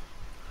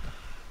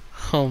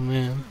 Oh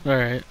man.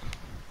 Alright.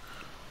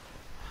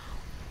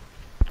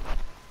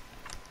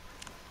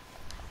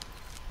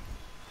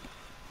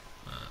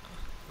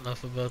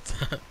 Enough about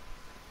that.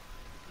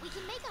 We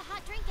can make a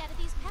hot drink out of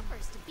these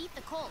peppers to beat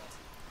the cold.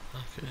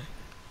 Okay.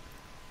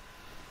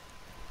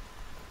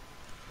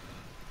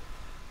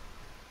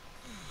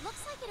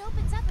 Looks like it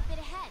opens up a bit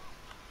ahead.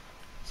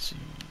 Let's see,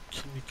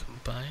 can we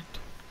combine?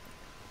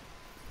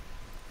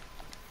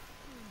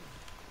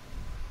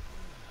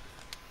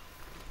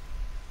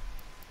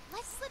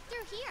 Let's slip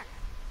through here.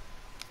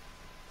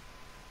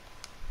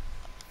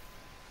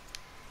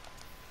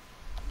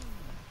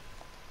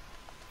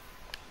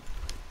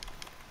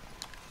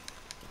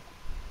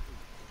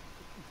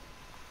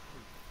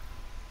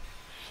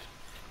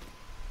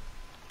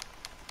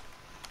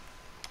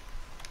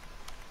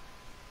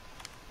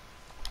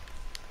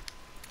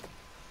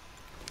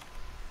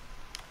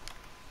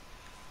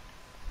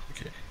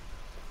 Okay.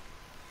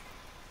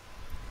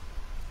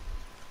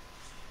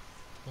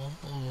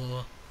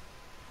 Oh.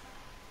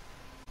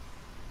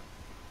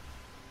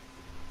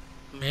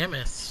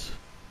 Mammoths.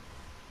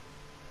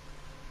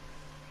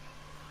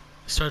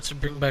 It starts to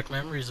bring back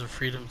memories of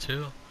freedom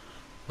too.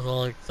 With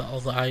all like all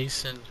the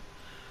ice and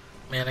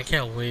man, I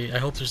can't wait. I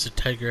hope there's a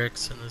Tiger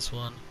X in this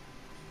one.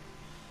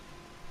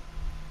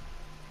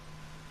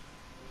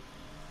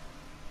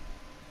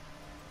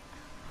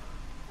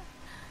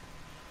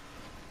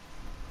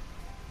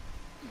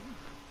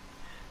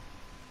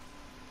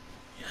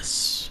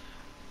 Yes.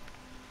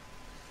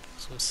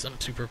 So I'm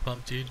super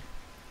pumped, dude.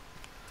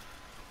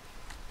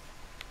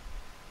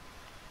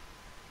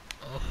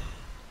 Oh,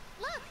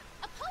 Look,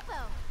 a popo.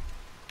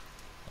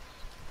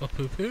 a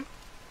poo poo?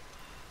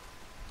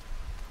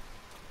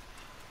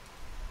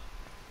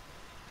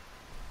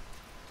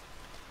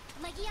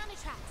 Legiana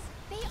tracks.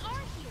 They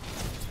are here.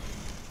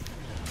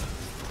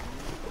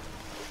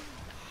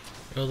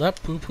 Yo,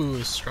 that poo poo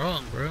is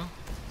strong, bro.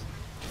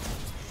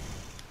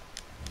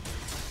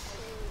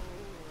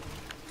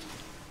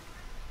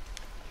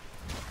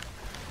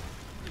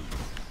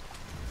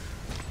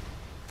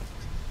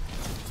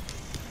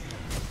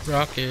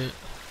 Rocket.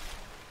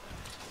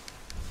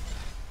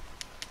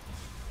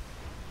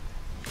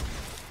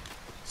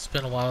 It's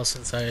been a while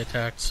since I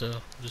attacked, so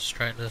I'm just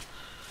trying to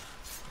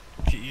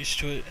get used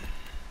to it.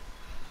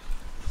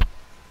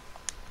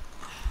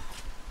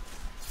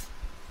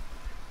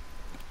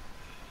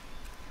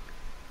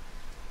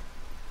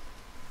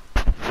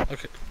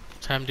 Okay,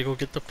 time to go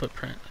get the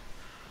footprint.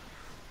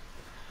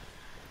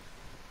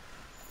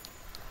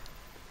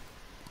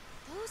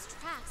 Those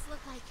tracks look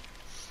like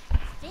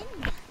fin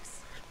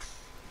marks.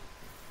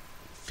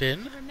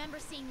 Finn? I remember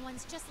seeing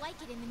ones just like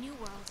it in the New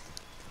World.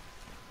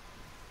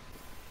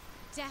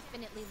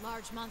 Definitely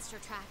large monster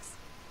tracks.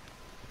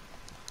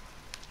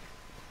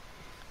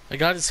 I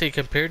gotta say,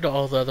 compared to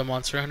all the other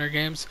Monster Hunter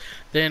games,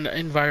 then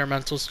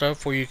environmental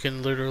stuff where you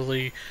can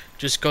literally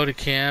just go to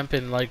camp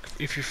and like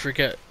if you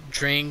forget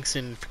drinks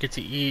and forget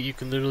to eat, you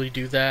can literally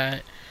do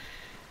that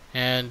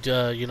and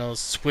you know,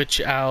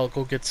 switch out,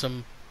 go get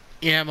some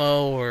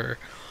ammo or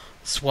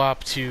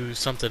swap to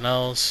something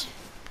else,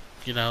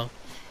 you know,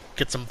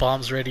 get some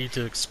bombs ready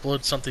to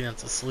explode something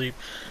that's asleep.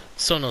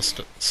 So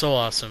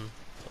awesome.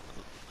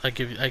 I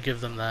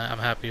give them that. I'm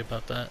happy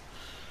about that.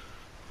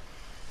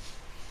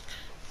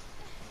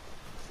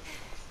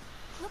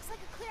 Looks like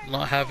a clearing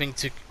Not ahead. having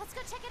to Let's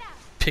go check it out.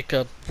 pick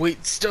up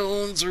weight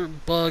stones or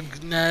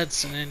bug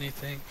nets and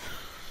anything.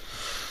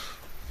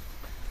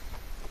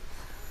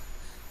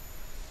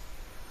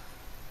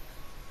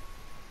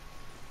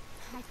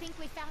 I think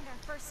we found our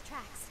first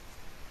tracks.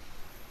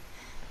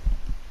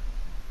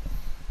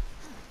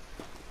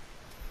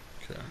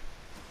 Okay.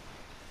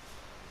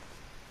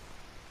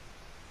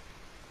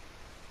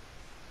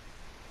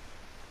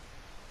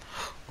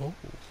 Oh.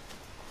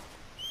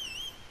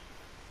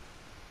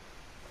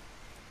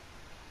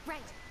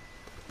 Right.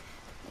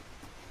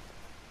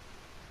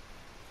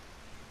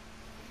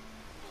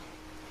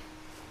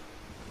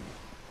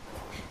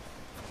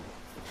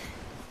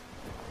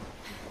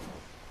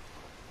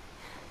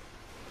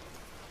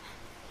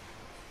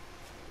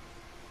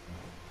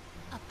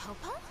 A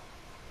popo?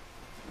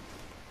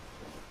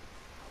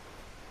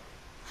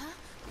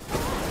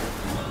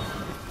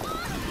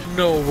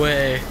 No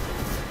way.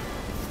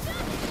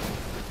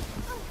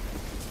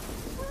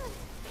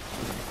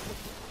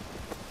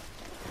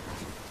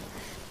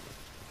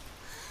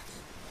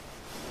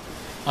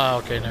 Oh,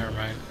 okay, never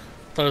mind.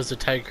 Thought it was a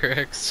Tiger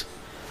X.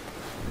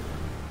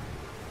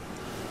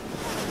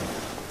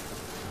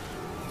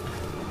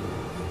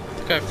 I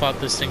think I fought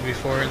this thing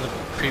before in the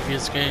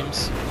previous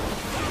games.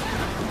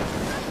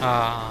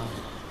 Ah.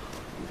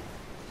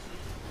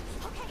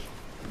 Okay.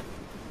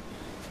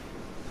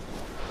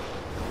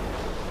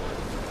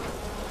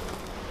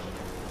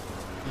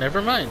 Never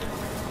mind.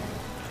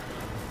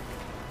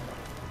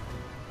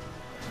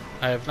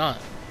 I have not.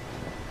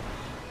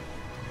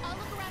 I'll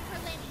look around for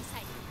a landing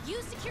site. You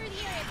secure the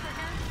area,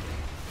 partner.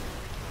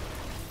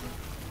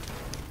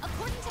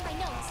 According to my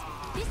notes,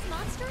 this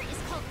monster is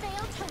called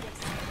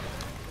Theototus.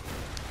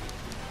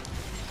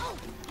 Oh,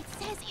 it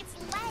says its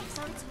legs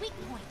are its weak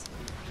point.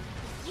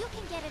 If you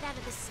can get it out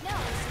of the snow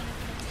so you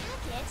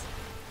can attack it.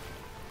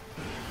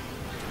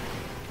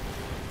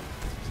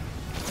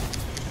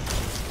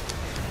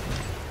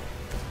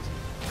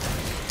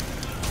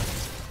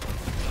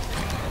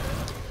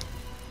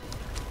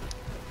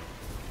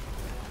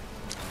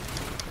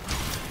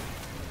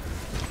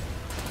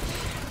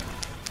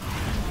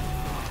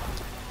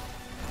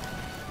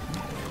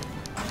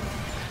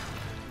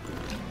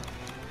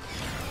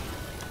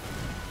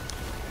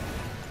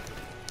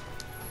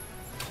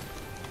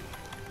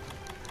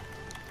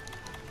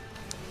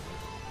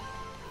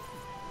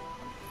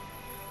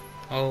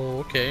 Oh,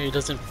 okay. It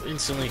doesn't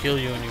instantly heal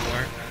you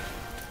anymore.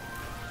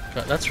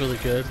 God, that's really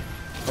good.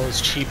 That was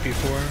cheap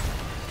before.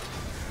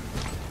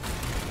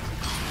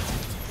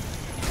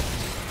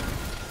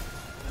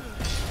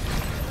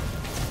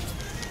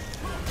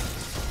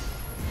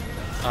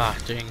 Ah,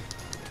 dang.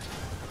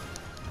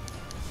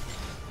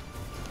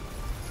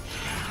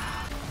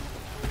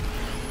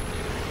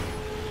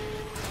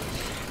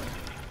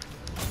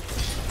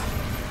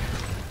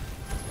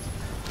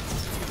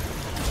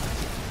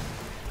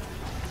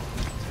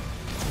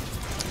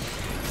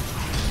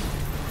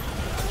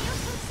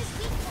 Theototus'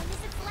 weak point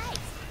is its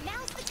legs.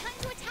 Now's the time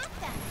to attack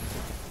them.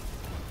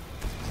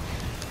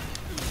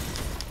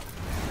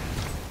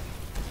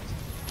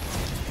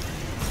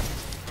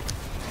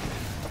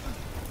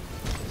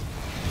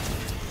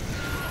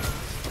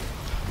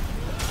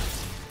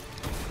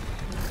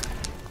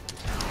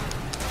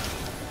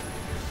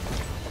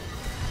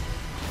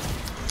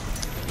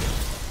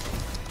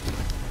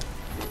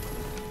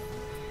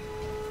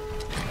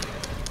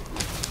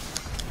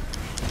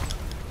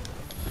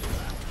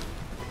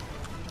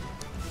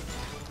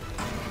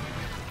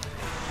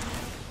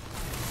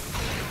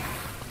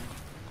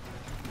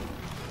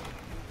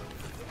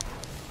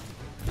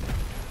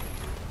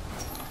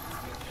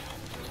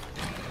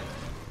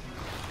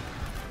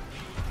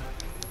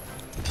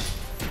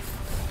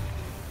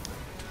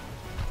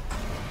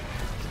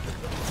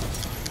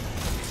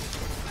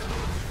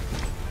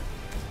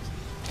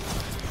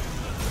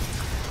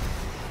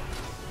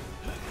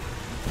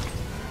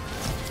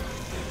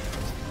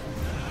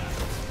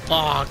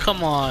 Aw,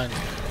 come on.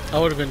 That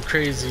would have been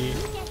crazy. If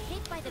you get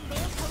hit by the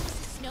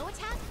Theototus' snow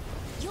attack,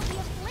 you'll be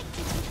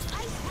afflicted with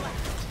Iceborn.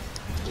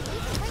 If you can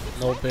break its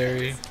No leg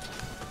berry. bones,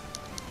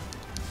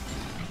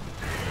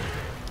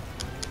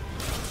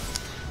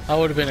 That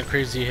would have been a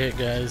crazy hit,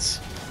 guys.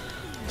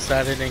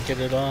 Sad I didn't get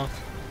it off.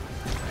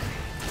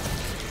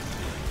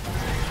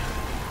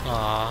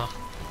 Ah,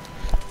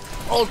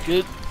 all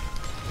good.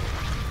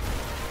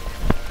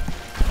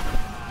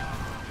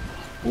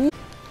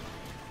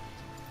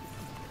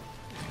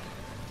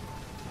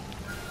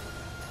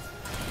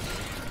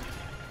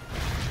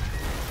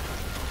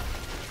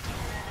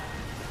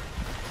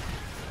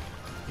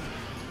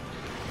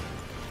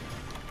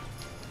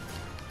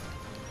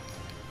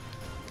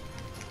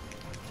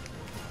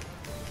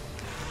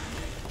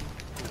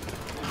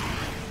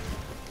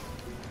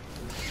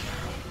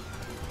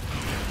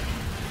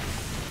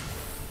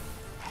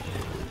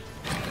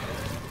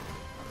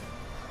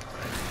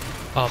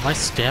 Oh, my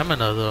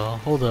stamina though.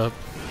 Hold up.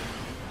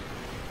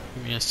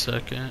 Give me a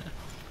second.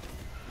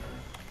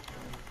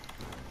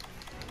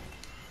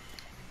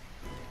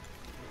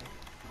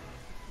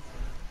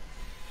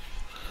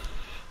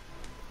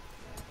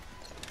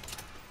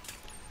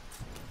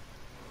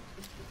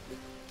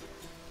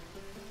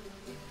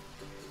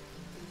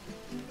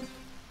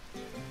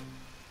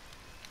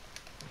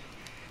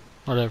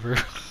 Whatever.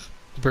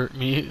 Burnt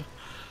meat.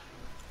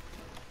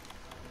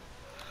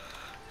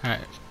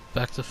 Alright,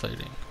 back to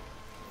fighting.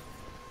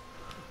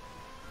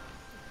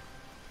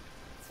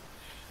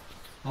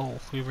 Oh,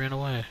 we ran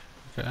away.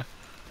 Okay.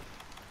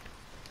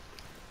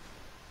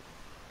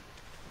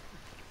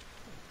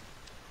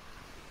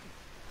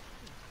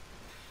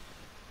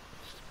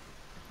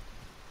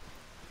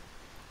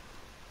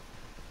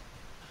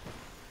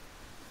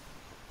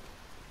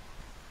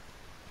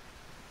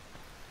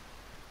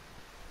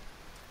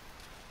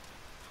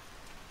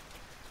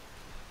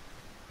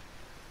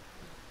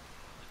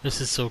 This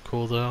is so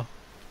cool though.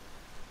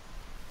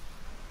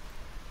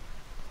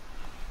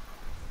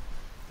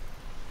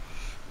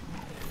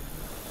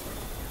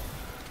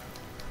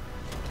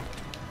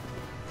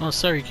 Oh,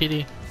 sorry,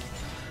 kitty.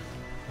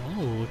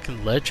 Oh, we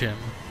can ledge him.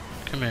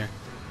 Come here.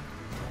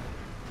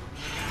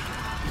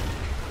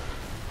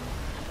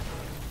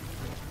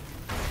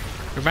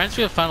 Reminds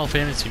me of Final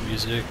Fantasy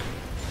music.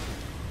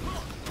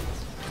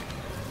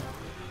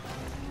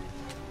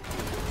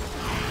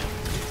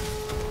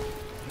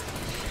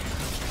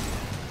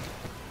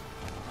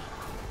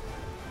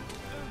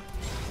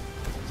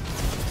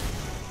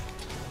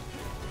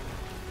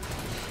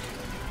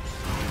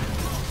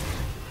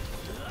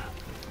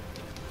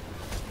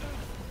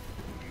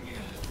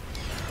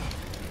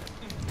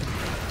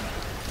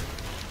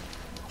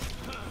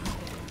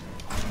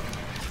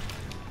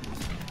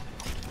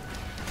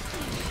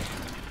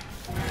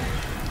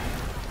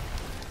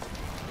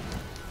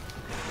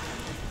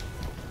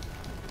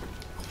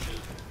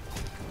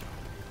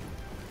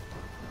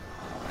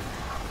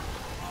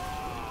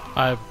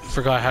 I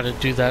forgot how to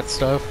do that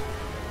stuff.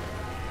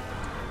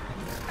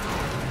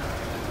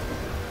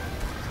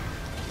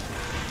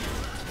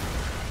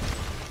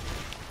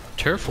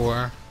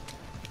 Terraform.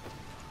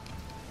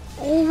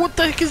 Oh, what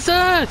the heck is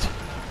that?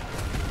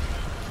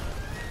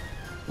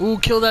 Ooh,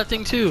 kill that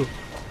thing too.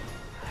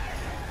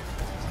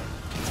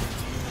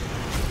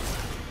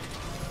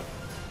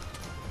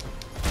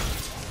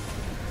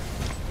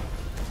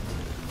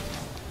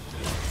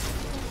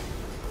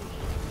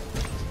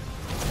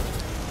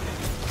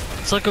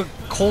 It's like a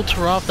cold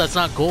Taraf that's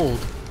not gold.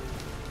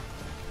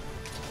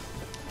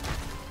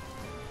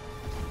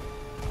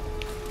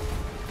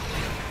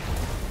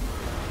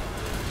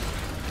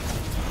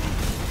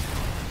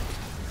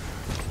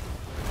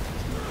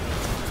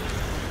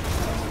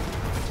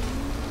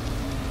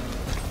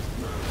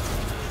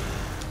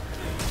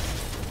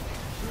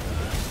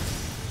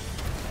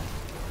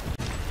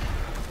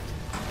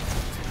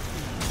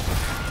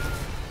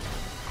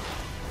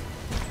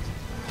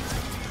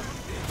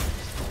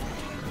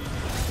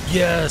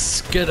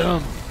 Yes, get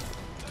him.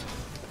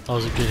 That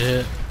was a good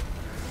hit.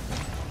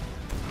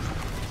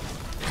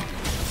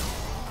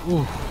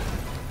 Ooh.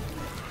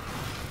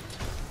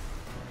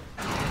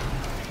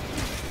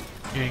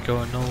 You ain't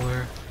going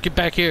nowhere. Get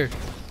back here.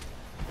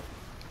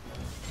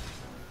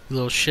 You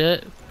little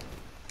shit.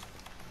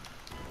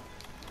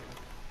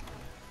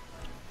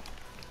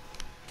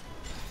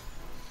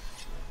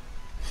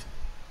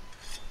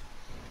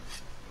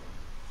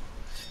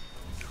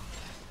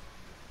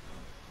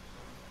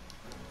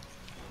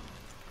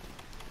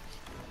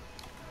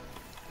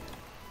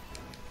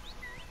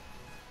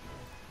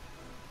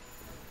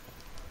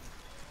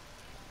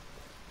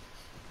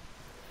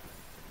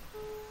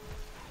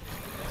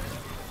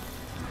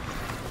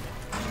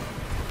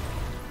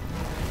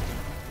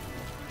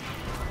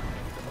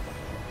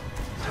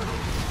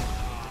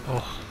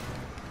 Oh.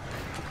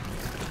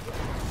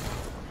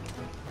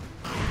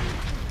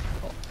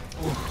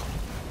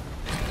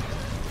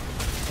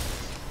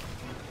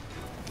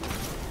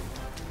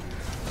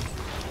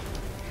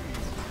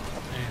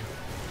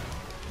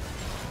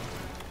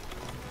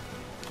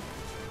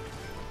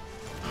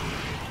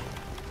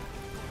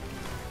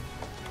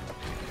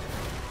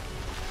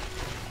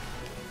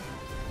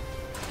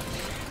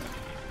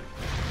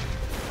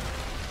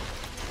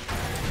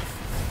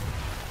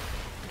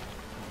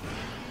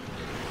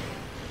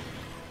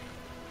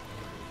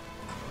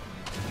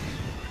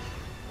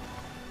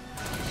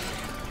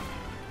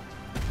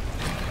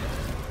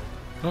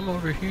 Come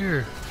over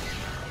here.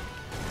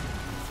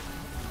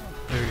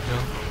 There you go.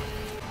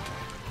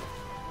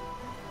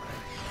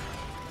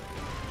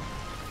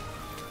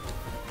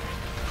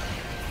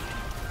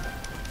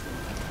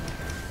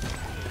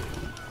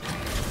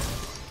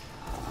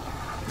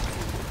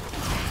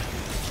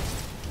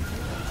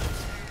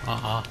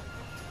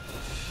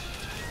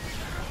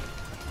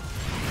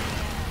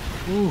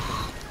 Ooh.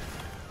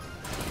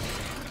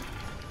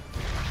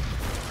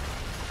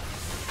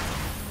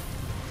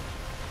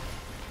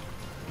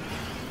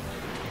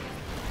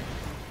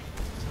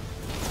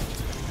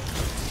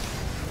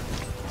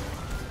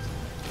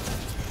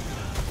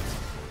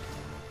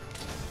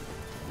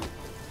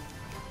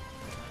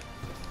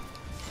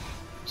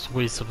 It's a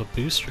waste of a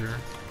booster.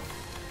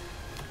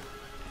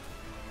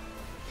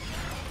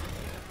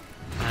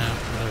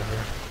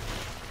 Whatever.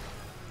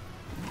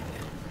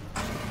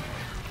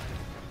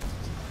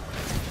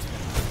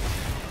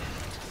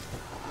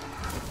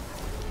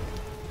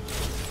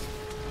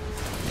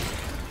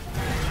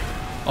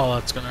 Oh,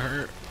 that's gonna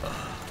hurt.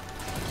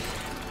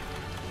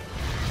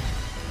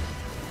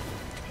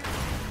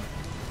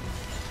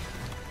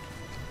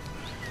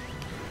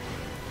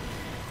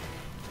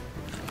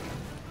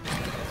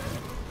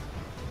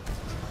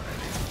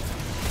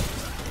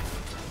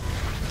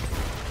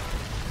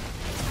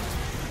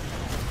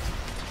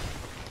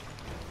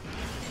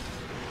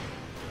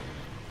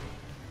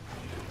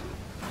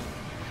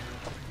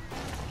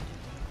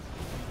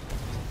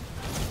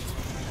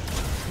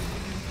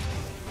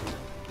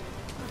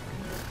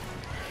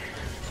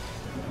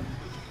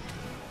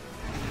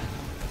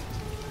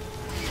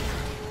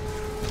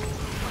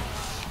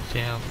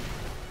 Damn.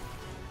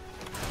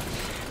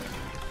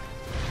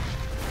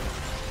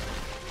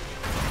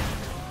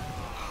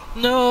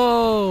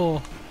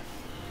 No!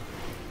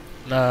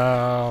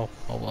 No.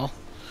 Oh well.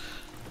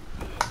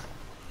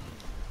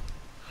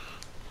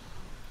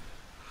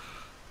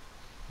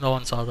 No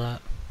one saw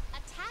that.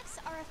 Attacks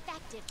are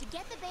effective to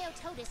get the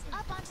Beototus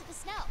up onto the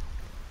snow.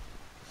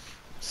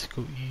 Let's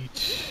go If you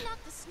eat. can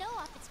knock the snow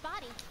off its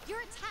body,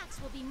 your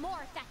attacks will be more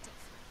effective.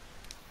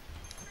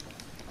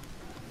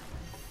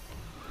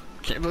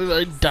 Can't believe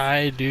I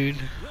died, dude.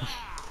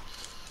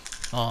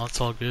 Oh,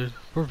 it's all good.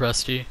 We're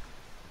rusty.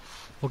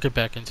 We'll get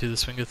back into the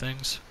swing of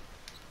things.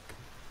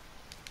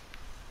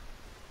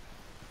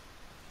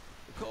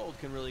 The cold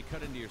can really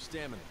cut into your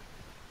stamina.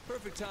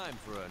 Perfect time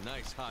for a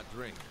nice hot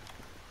drink.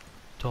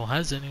 Don't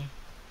has any.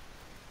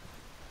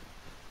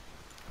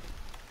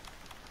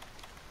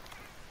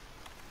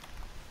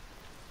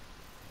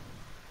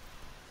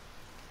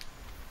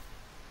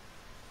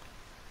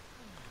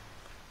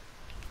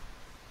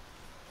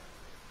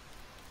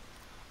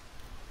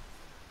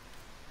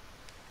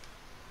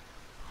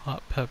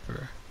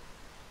 pepper.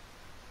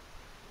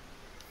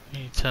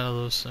 Need 10 of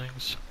those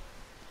things.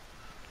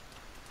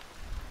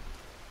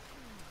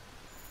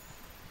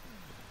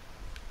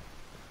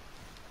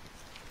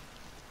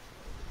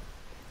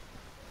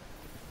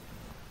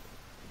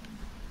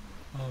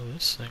 Oh,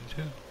 this thing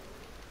too.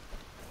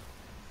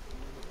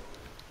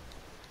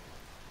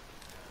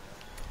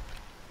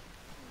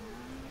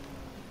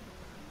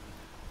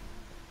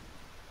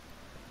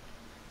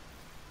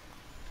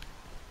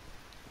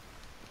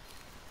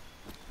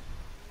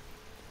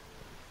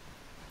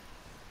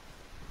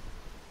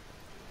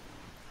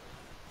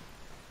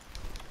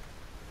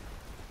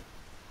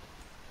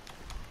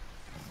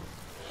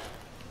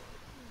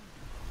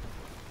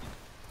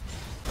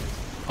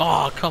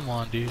 Oh, come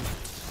on, dude.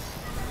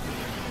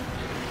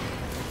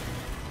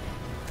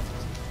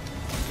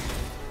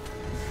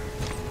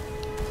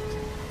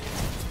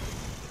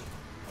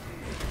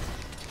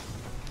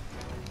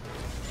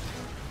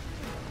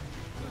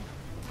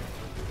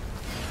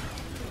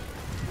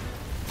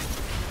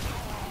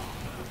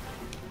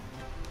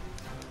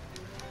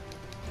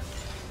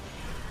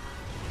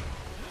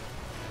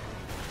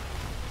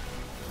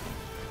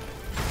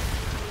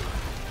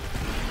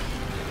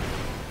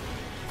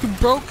 You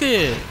broke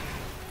it.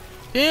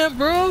 Damn,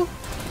 bro.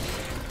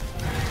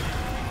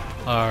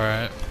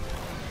 Alright.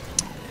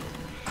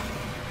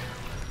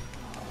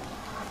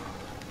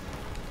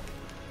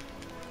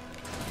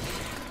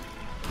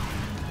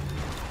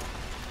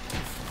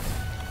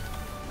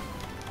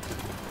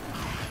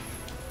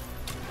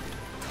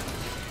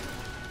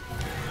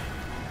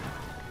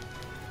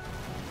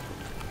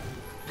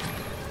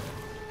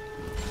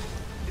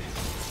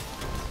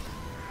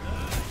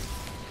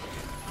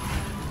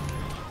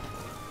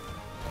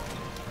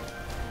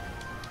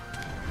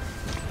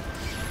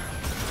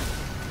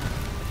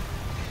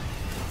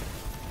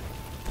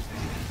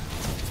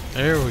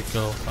 There we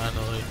go,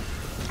 finally.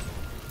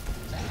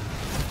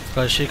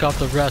 Gotta shake off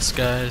the rest,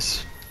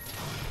 guys.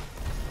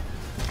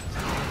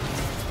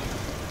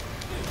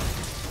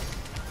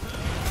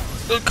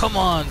 Oh, come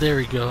on, there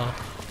we go.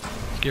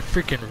 Get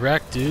freaking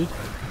wrecked, dude.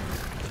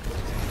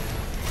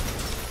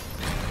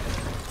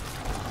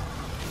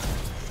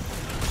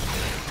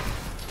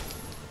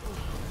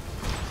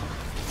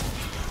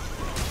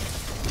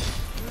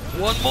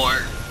 One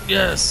more.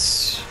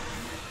 Yes.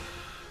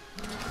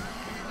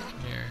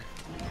 Here.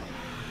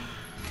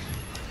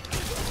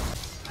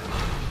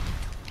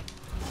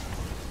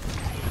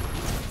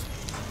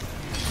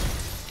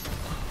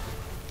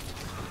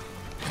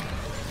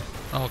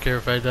 I don't care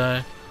if I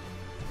die.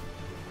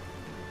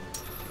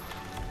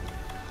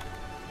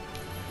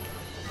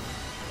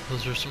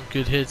 Those are some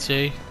good hits,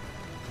 eh?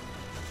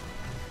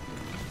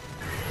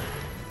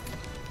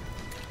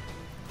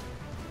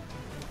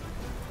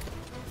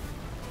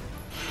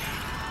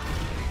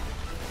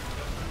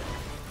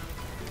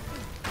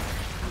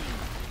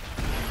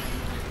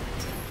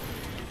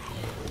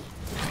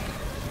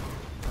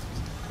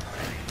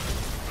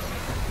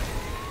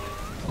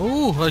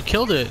 Ooh, I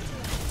killed it.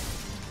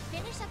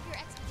 Finish up your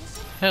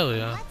expedition. Hell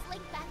yeah. Let's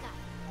link back up.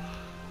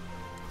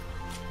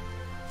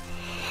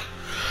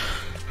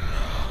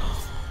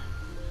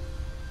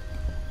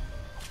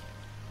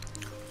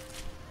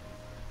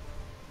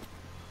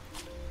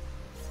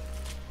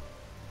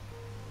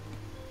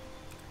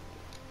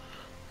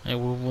 Hey,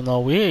 well, no,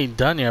 we ain't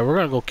done yet. We're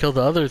gonna go kill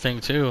the other thing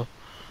too.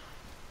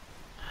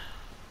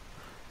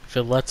 If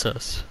it lets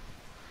us.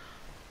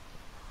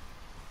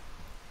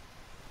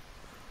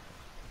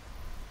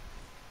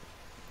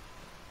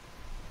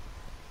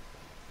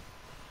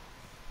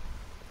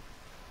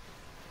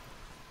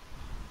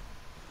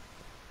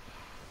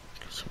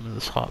 Get some of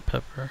this hot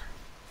pepper.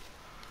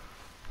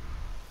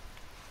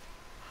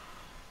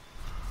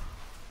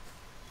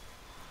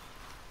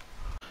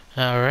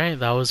 Alright,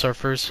 that was our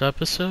first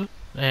episode.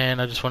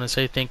 And I just want to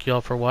say thank you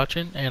all for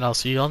watching, and I'll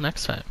see you all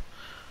next time.